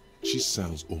quest. She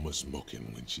sounds almost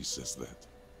mocking when she says that.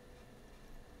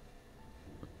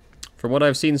 From what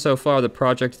I've seen so far, the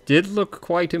project did look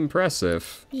quite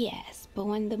impressive. Yes, but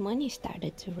when the money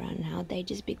started to run out, they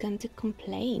just began to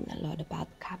complain a lot about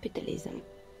capitalism.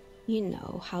 You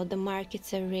know, how the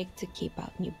markets are rigged to keep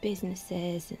out new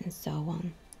businesses and so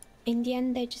on. In the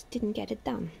end, they just didn't get it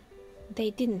done. They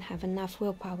didn't have enough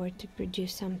willpower to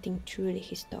produce something truly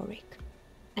historic,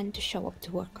 and to show up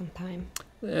to work on time.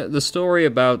 The story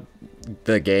about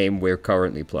the game we're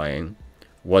currently playing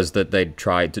was that they'd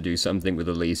tried to do something with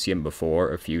Elysium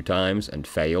before a few times and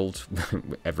failed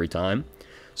every time.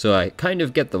 So I kind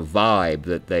of get the vibe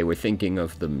that they were thinking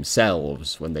of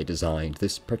themselves when they designed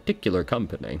this particular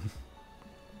company.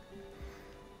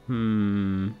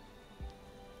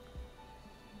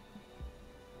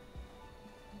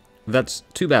 That's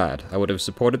too bad. I would have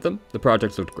supported them. The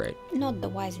project looked great. Not the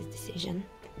wisest decision.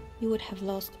 You would have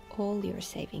lost all your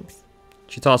savings.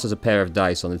 She tosses a pair of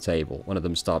dice on the table. One of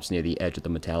them stops near the edge of the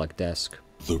metallic desk.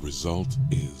 The result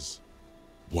is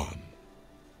 1.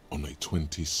 on a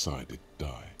 20-sided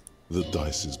die. The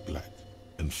dice is black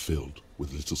and filled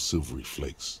with little silvery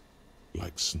flakes,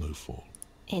 like snowfall.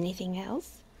 Anything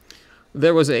else?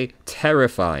 There was a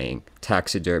terrifying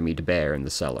taxidermied bear in the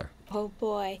cellar. Oh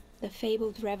boy, the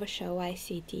fabled Revachol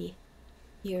ICT.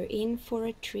 You're in for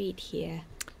a treat here.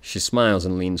 She smiles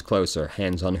and leans closer,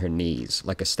 hands on her knees,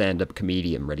 like a stand-up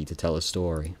comedian ready to tell a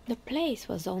story. The place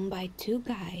was owned by two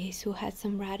guys who had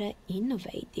some rather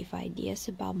innovative ideas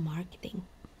about marketing.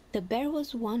 The bear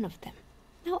was one of them.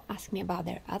 Now ask me about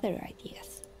their other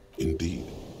ideas. Indeed.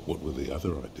 What were the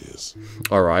other ideas?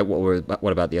 Alright,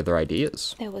 what about the other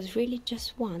ideas? There was really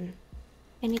just one.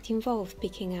 And it involved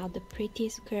picking out the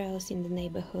prettiest girls in the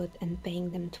neighborhood and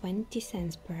paying them 20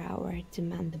 cents per hour to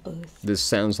man the booth. This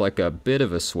sounds like a bit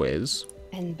of a swizz.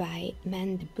 And by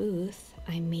man the booth,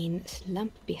 I mean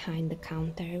slump behind the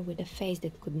counter with a face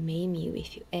that could maim you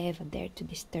if you ever dared to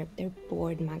disturb their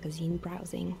bored magazine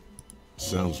browsing.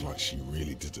 Sounds like she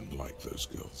really didn't like those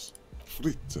girls.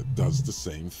 Fritta does the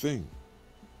same thing.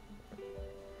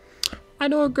 I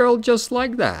know a girl just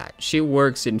like that. She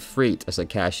works in Frit as a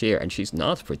cashier and she's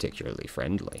not particularly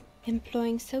friendly.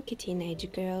 Employing silky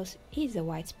teenage girls is a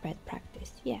widespread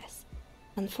practice, yes.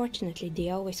 Unfortunately,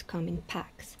 they always come in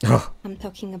packs. I'm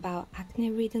talking about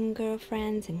acne-ridden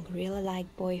girlfriends and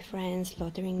gorilla-like boyfriends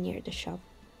loitering near the shop.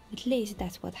 At least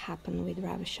that's what happened with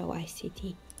Revachol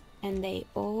ICT. And they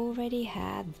already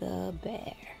had the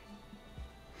bear.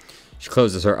 She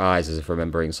closes her eyes as if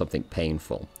remembering something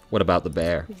painful. What about the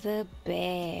bear? The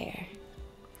bear.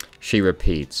 She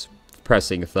repeats,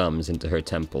 pressing thumbs into her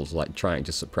temples like trying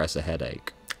to suppress a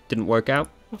headache. Didn't work out?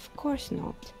 Of course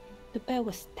not. The bear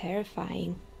was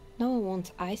terrifying. No one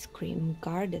wants ice cream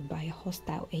guarded by a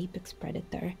hostile apex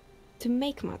predator. To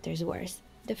make matters worse,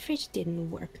 the fridge didn't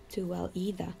work too well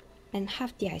either, and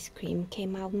half the ice cream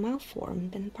came out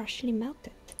malformed and partially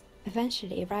melted.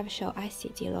 Eventually, Revachol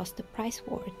ICT lost the price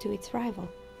war to its rival,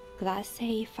 Glace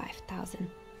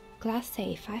 5000.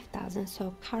 Glace 5000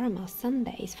 sold caramel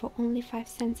sundaes for only 5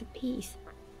 cents a piece,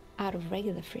 out of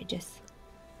regular fridges.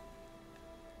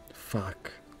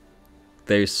 Fuck.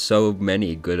 There's so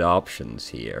many good options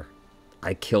here.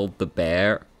 I killed the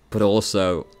bear, but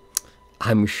also,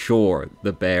 I'm sure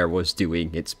the bear was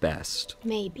doing its best.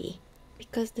 Maybe,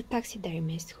 because the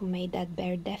taxidermist who made that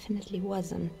bear definitely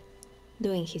wasn't.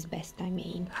 Doing his best, I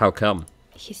mean. How come?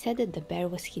 He said that the bear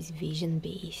was his vision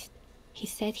beast. He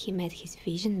said he met his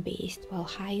vision beast while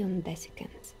high on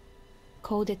desiccants.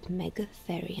 Called it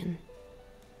Megatherian.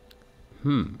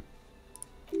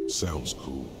 Sounds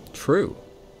cool. True.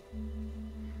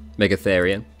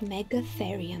 Megatherian?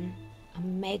 Megatherian. A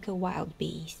mega wild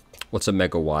beast. What's a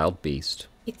mega wild beast?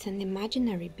 It's an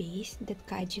imaginary beast that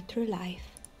guides you through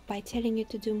life by telling you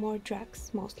to do more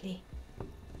drugs, mostly.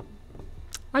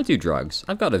 I do drugs.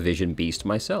 I've got a vision beast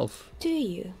myself. Do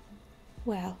you?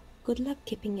 Well, good luck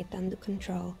keeping it under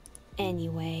control.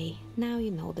 Anyway, now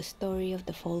you know the story of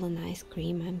the fallen ice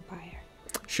cream empire.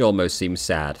 She almost seems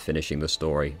sad finishing the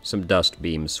story. Some dust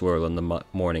beams swirl in the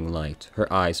morning light.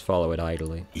 Her eyes follow it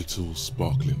idly. Little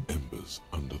sparkling embers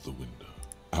under the window.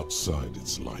 Outside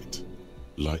it's light.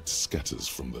 Light scatters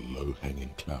from the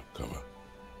low-hanging cloud cover.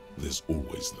 There's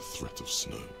always the threat of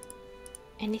snow.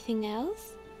 Anything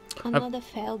else? Another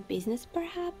failed business,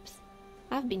 perhaps?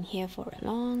 I've been here for a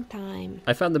long time.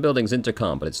 I found the building's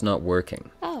intercom, but it's not working.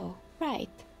 Oh, right.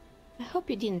 I hope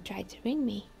you didn't try to ring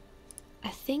me. I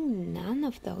think none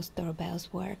of those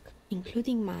doorbells work,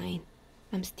 including mine.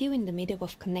 I'm still in the middle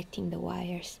of connecting the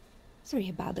wires. Sorry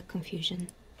about the confusion.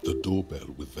 The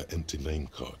doorbell with the empty name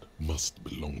card must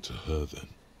belong to her then.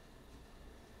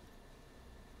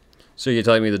 So you're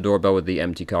telling me the doorbell with the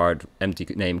empty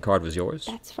name card was yours?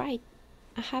 That's right.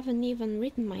 I haven't even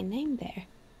written my name there.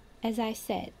 As I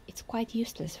said, it's quite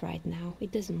useless right now.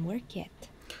 It doesn't work yet.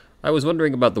 I was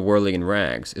wondering about the Whirling in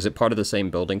Rags. Is it part of the same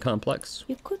building complex?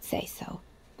 You could say so.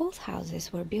 Both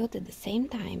houses were built at the same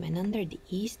time and under the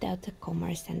East Delta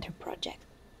Commerce Center project.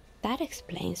 That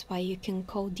explains why you can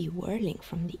call the Whirling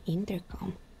from the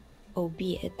intercom,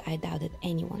 albeit I doubt that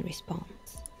anyone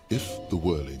responds. If the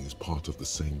Whirling is part of the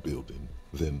same building,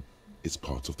 then it's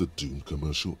part of the Dune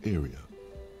commercial area.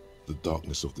 The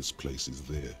darkness of this place is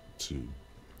there, too.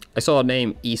 I saw a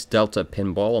name East Delta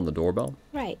Pinball on the doorbell.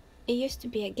 Right. It used to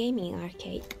be a gaming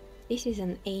arcade. This is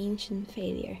an ancient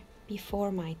failure,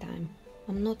 before my time.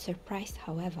 I'm not surprised,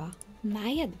 however. My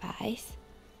advice?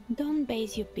 Don't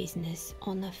base your business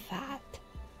on a fad.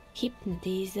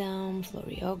 Hypnotism,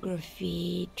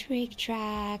 floriography,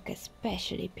 trick-track,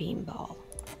 especially pinball.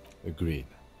 Agreed.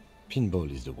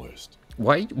 Pinball is the worst.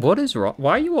 What is wrong?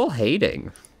 Why are you all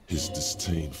hating? His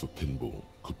disdain for pinball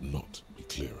could not be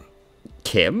clearer.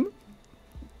 Kim?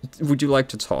 Would you like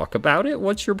to talk about it?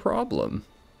 What's your problem?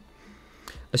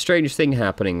 A strange thing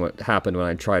happened when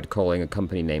I tried calling a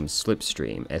company named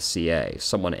Slipstream, SCA.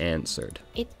 Someone answered.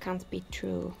 It can't be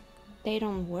true. They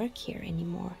don't work here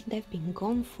anymore. They've been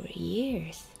gone for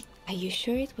years. Are you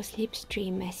sure it was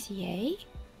Slipstream SCA?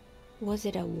 Was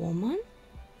it a woman?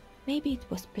 Maybe it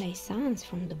was Plaisance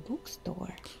from the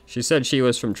bookstore. She said she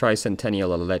was from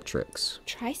Tricentennial Electrics.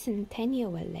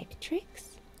 Tricentennial Electrics?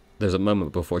 There's a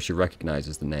moment before she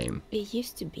recognizes the name. It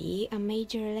used to be a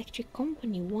major electric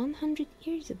company 100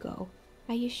 years ago.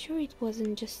 Are you sure it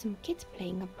wasn't just some kids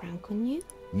playing a prank on you?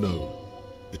 No,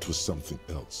 it was something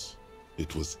else.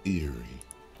 It was eerie.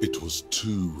 It was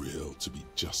too real to be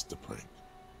just a prank.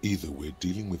 Either we're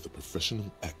dealing with a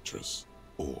professional actress,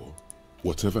 or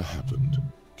whatever happened,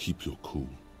 keep your cool.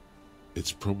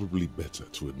 It's probably better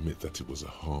to admit that it was a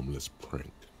harmless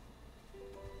prank.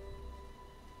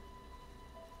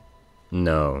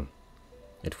 No,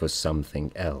 it was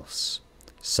something else.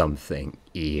 Something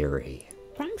eerie.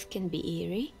 Pranks can be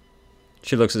eerie.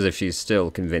 She looks as if she's still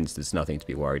convinced it's nothing to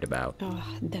be worried about. Oh,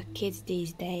 the kids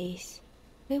these days.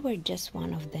 We were just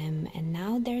one of them, and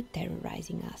now they're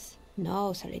terrorizing us.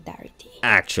 No solidarity.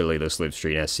 Actually, the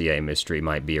Slipstream SCA mystery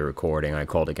might be a recording. I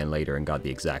called again later and got the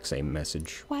exact same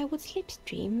message. Why would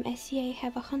Slipstream SCA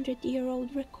have a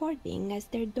 100-year-old recording as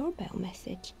their doorbell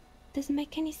message? Doesn't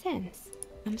make any sense.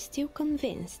 I'm still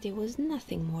convinced it was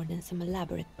nothing more than some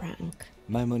elaborate prank.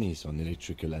 My money's on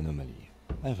electrical anomaly.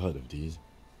 I've heard of these,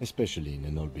 especially in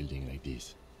an old building like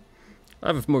this. I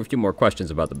have a few more questions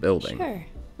about the building. Sure,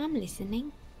 I'm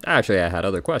listening. Actually, I had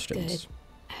other questions. Good.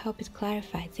 I hope it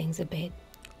clarified things a bit.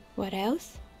 What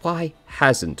else? Why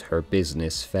hasn't her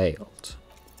business failed?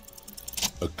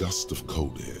 A gust of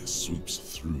cold air sweeps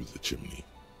through the chimney.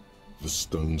 The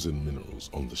stones and minerals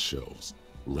on the shelves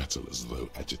rattle as though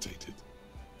agitated.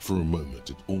 For a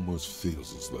moment, it almost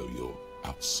feels as though you're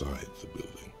outside the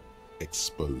building,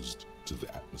 exposed to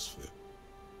the atmosphere.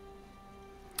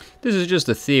 This is just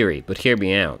a theory, but hear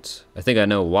me out. I think I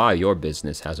know why your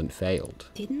business hasn't failed.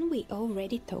 Didn't we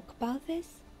already talk about this?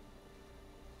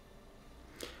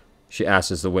 She asks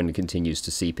as the wind continues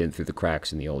to seep in through the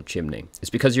cracks in the old chimney.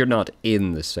 It's because you're not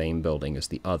in the same building as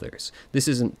the others. This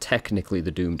isn't technically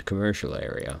the doomed commercial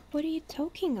area. What are you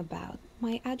talking about?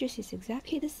 My address is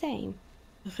exactly the same.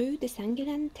 Rue de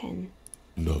Saint-Guilain 10.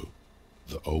 No,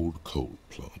 the old coal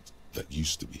plant that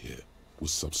used to be here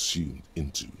was subsumed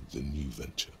into the new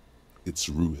venture. Its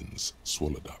ruins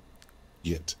swallowed up.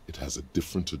 Yet it has a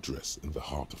different address in the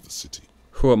heart of the city.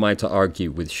 Who am I to argue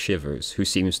with Shivers, who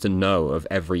seems to know of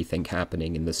everything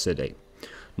happening in the city?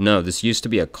 No, this used to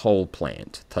be a coal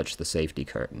plant. Touch the safety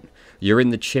curtain. You're in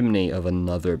the chimney of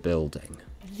another building.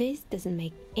 This doesn't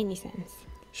make any sense.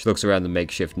 She looks around the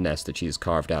makeshift nest that she has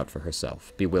carved out for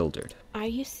herself, bewildered. Are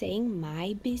you saying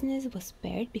my business was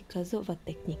spared because of a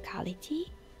technicality?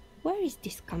 Where is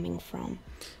this coming from?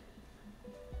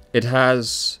 It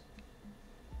has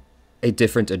a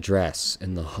different address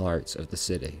in the heart of the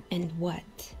city. And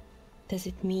what? Does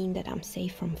it mean that I'm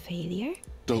safe from failure?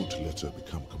 Don't let her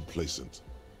become complacent.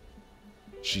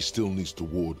 She still needs to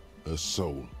ward her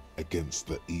soul against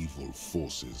the evil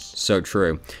forces. So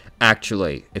true.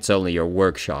 Actually, it's only your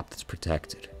workshop that's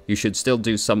protected. You should still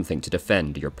do something to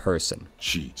defend your person.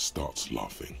 She starts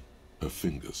laughing, her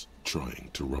fingers trying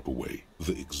to rub away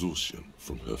the exhaustion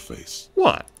from her face.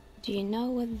 What? Do you know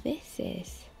what this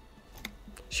is?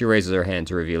 She raises her hand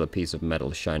to reveal a piece of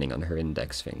metal shining on her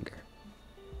index finger.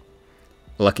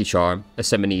 Lucky charm, a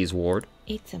Seminese ward.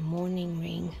 It's a mourning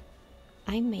ring.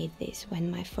 I made this when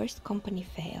my first company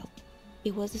failed.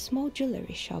 It was a small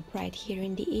jewelry shop right here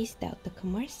in the East Delta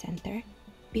Commerce Center,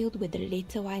 built with the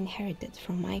little I inherited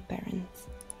from my parents.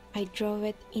 I drove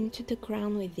it into the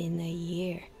ground within a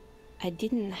year. I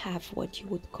didn't have what you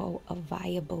would call a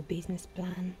viable business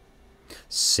plan.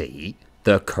 See?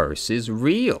 The curse is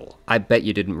real. I bet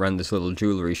you didn't run this little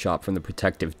jewelry shop from the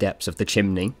protective depths of the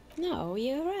chimney. No,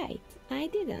 you're right. I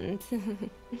didn't.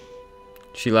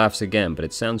 She laughs again, but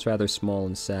it sounds rather small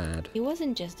and sad. It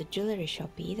wasn't just the jewelry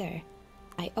shop either.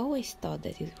 I always thought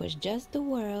that it was just the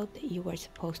world that you were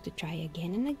supposed to try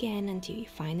again and again until you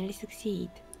finally succeed.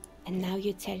 And now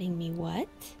you're telling me what?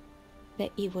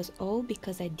 That it was all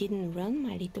because I didn't run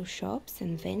my little shops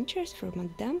and ventures from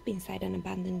a dump inside an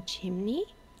abandoned chimney?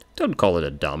 Don't call it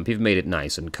a dump. You've made it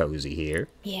nice and cozy here.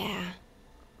 Yeah.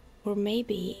 Or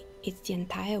maybe it's the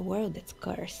entire world that's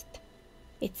cursed.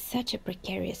 It's such a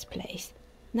precarious place.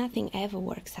 Nothing ever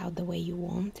works out the way you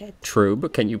want it. True,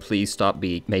 but can you please stop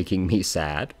making me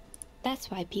sad?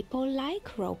 That's why people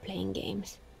like role-playing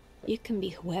games. You can be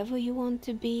whoever you want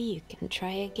to be, you can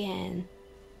try again.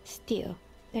 Still,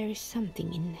 There is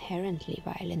something inherently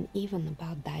violent even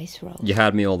about dice rolls. You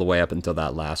had me all the way up until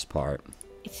that last part.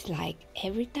 It's like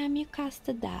every time you cast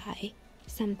a die,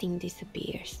 something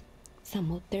disappears.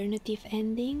 Some alternative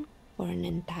ending, or an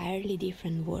entirely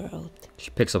different world.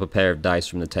 She picks up a pair of dice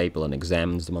from the table and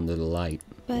examines them under the light.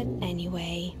 But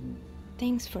anyway,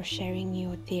 thanks for sharing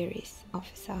your theories,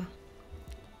 officer.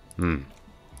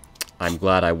 I'm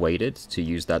glad I waited to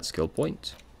use that skill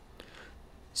point.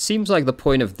 Seems like the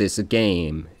point of this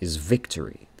game is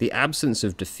victory. The absence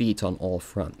of defeat on all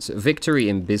fronts. Victory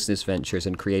in business ventures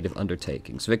and creative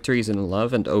undertakings. Victories in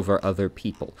love and over other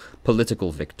people.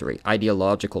 Political victory.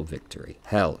 Ideological victory.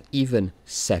 Hell, even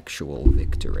sexual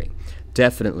victory.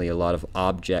 Definitely a lot of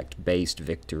object-based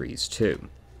victories, too.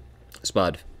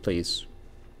 Spud, please.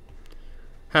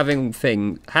 Having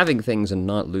things and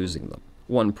not losing them.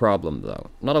 One problem, though.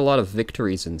 Not a lot of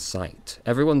victories in sight.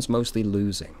 Everyone's mostly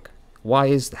losing. Why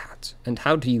is that? And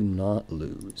how do you not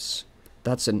lose?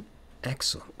 That's an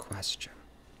excellent question.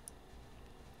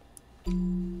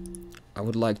 I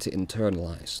would like to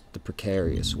internalize the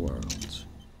precarious world.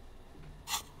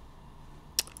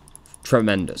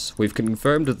 Tremendous. We've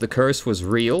confirmed that the curse was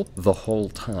real the whole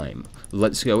time.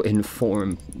 Let's go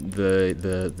inform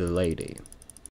the lady.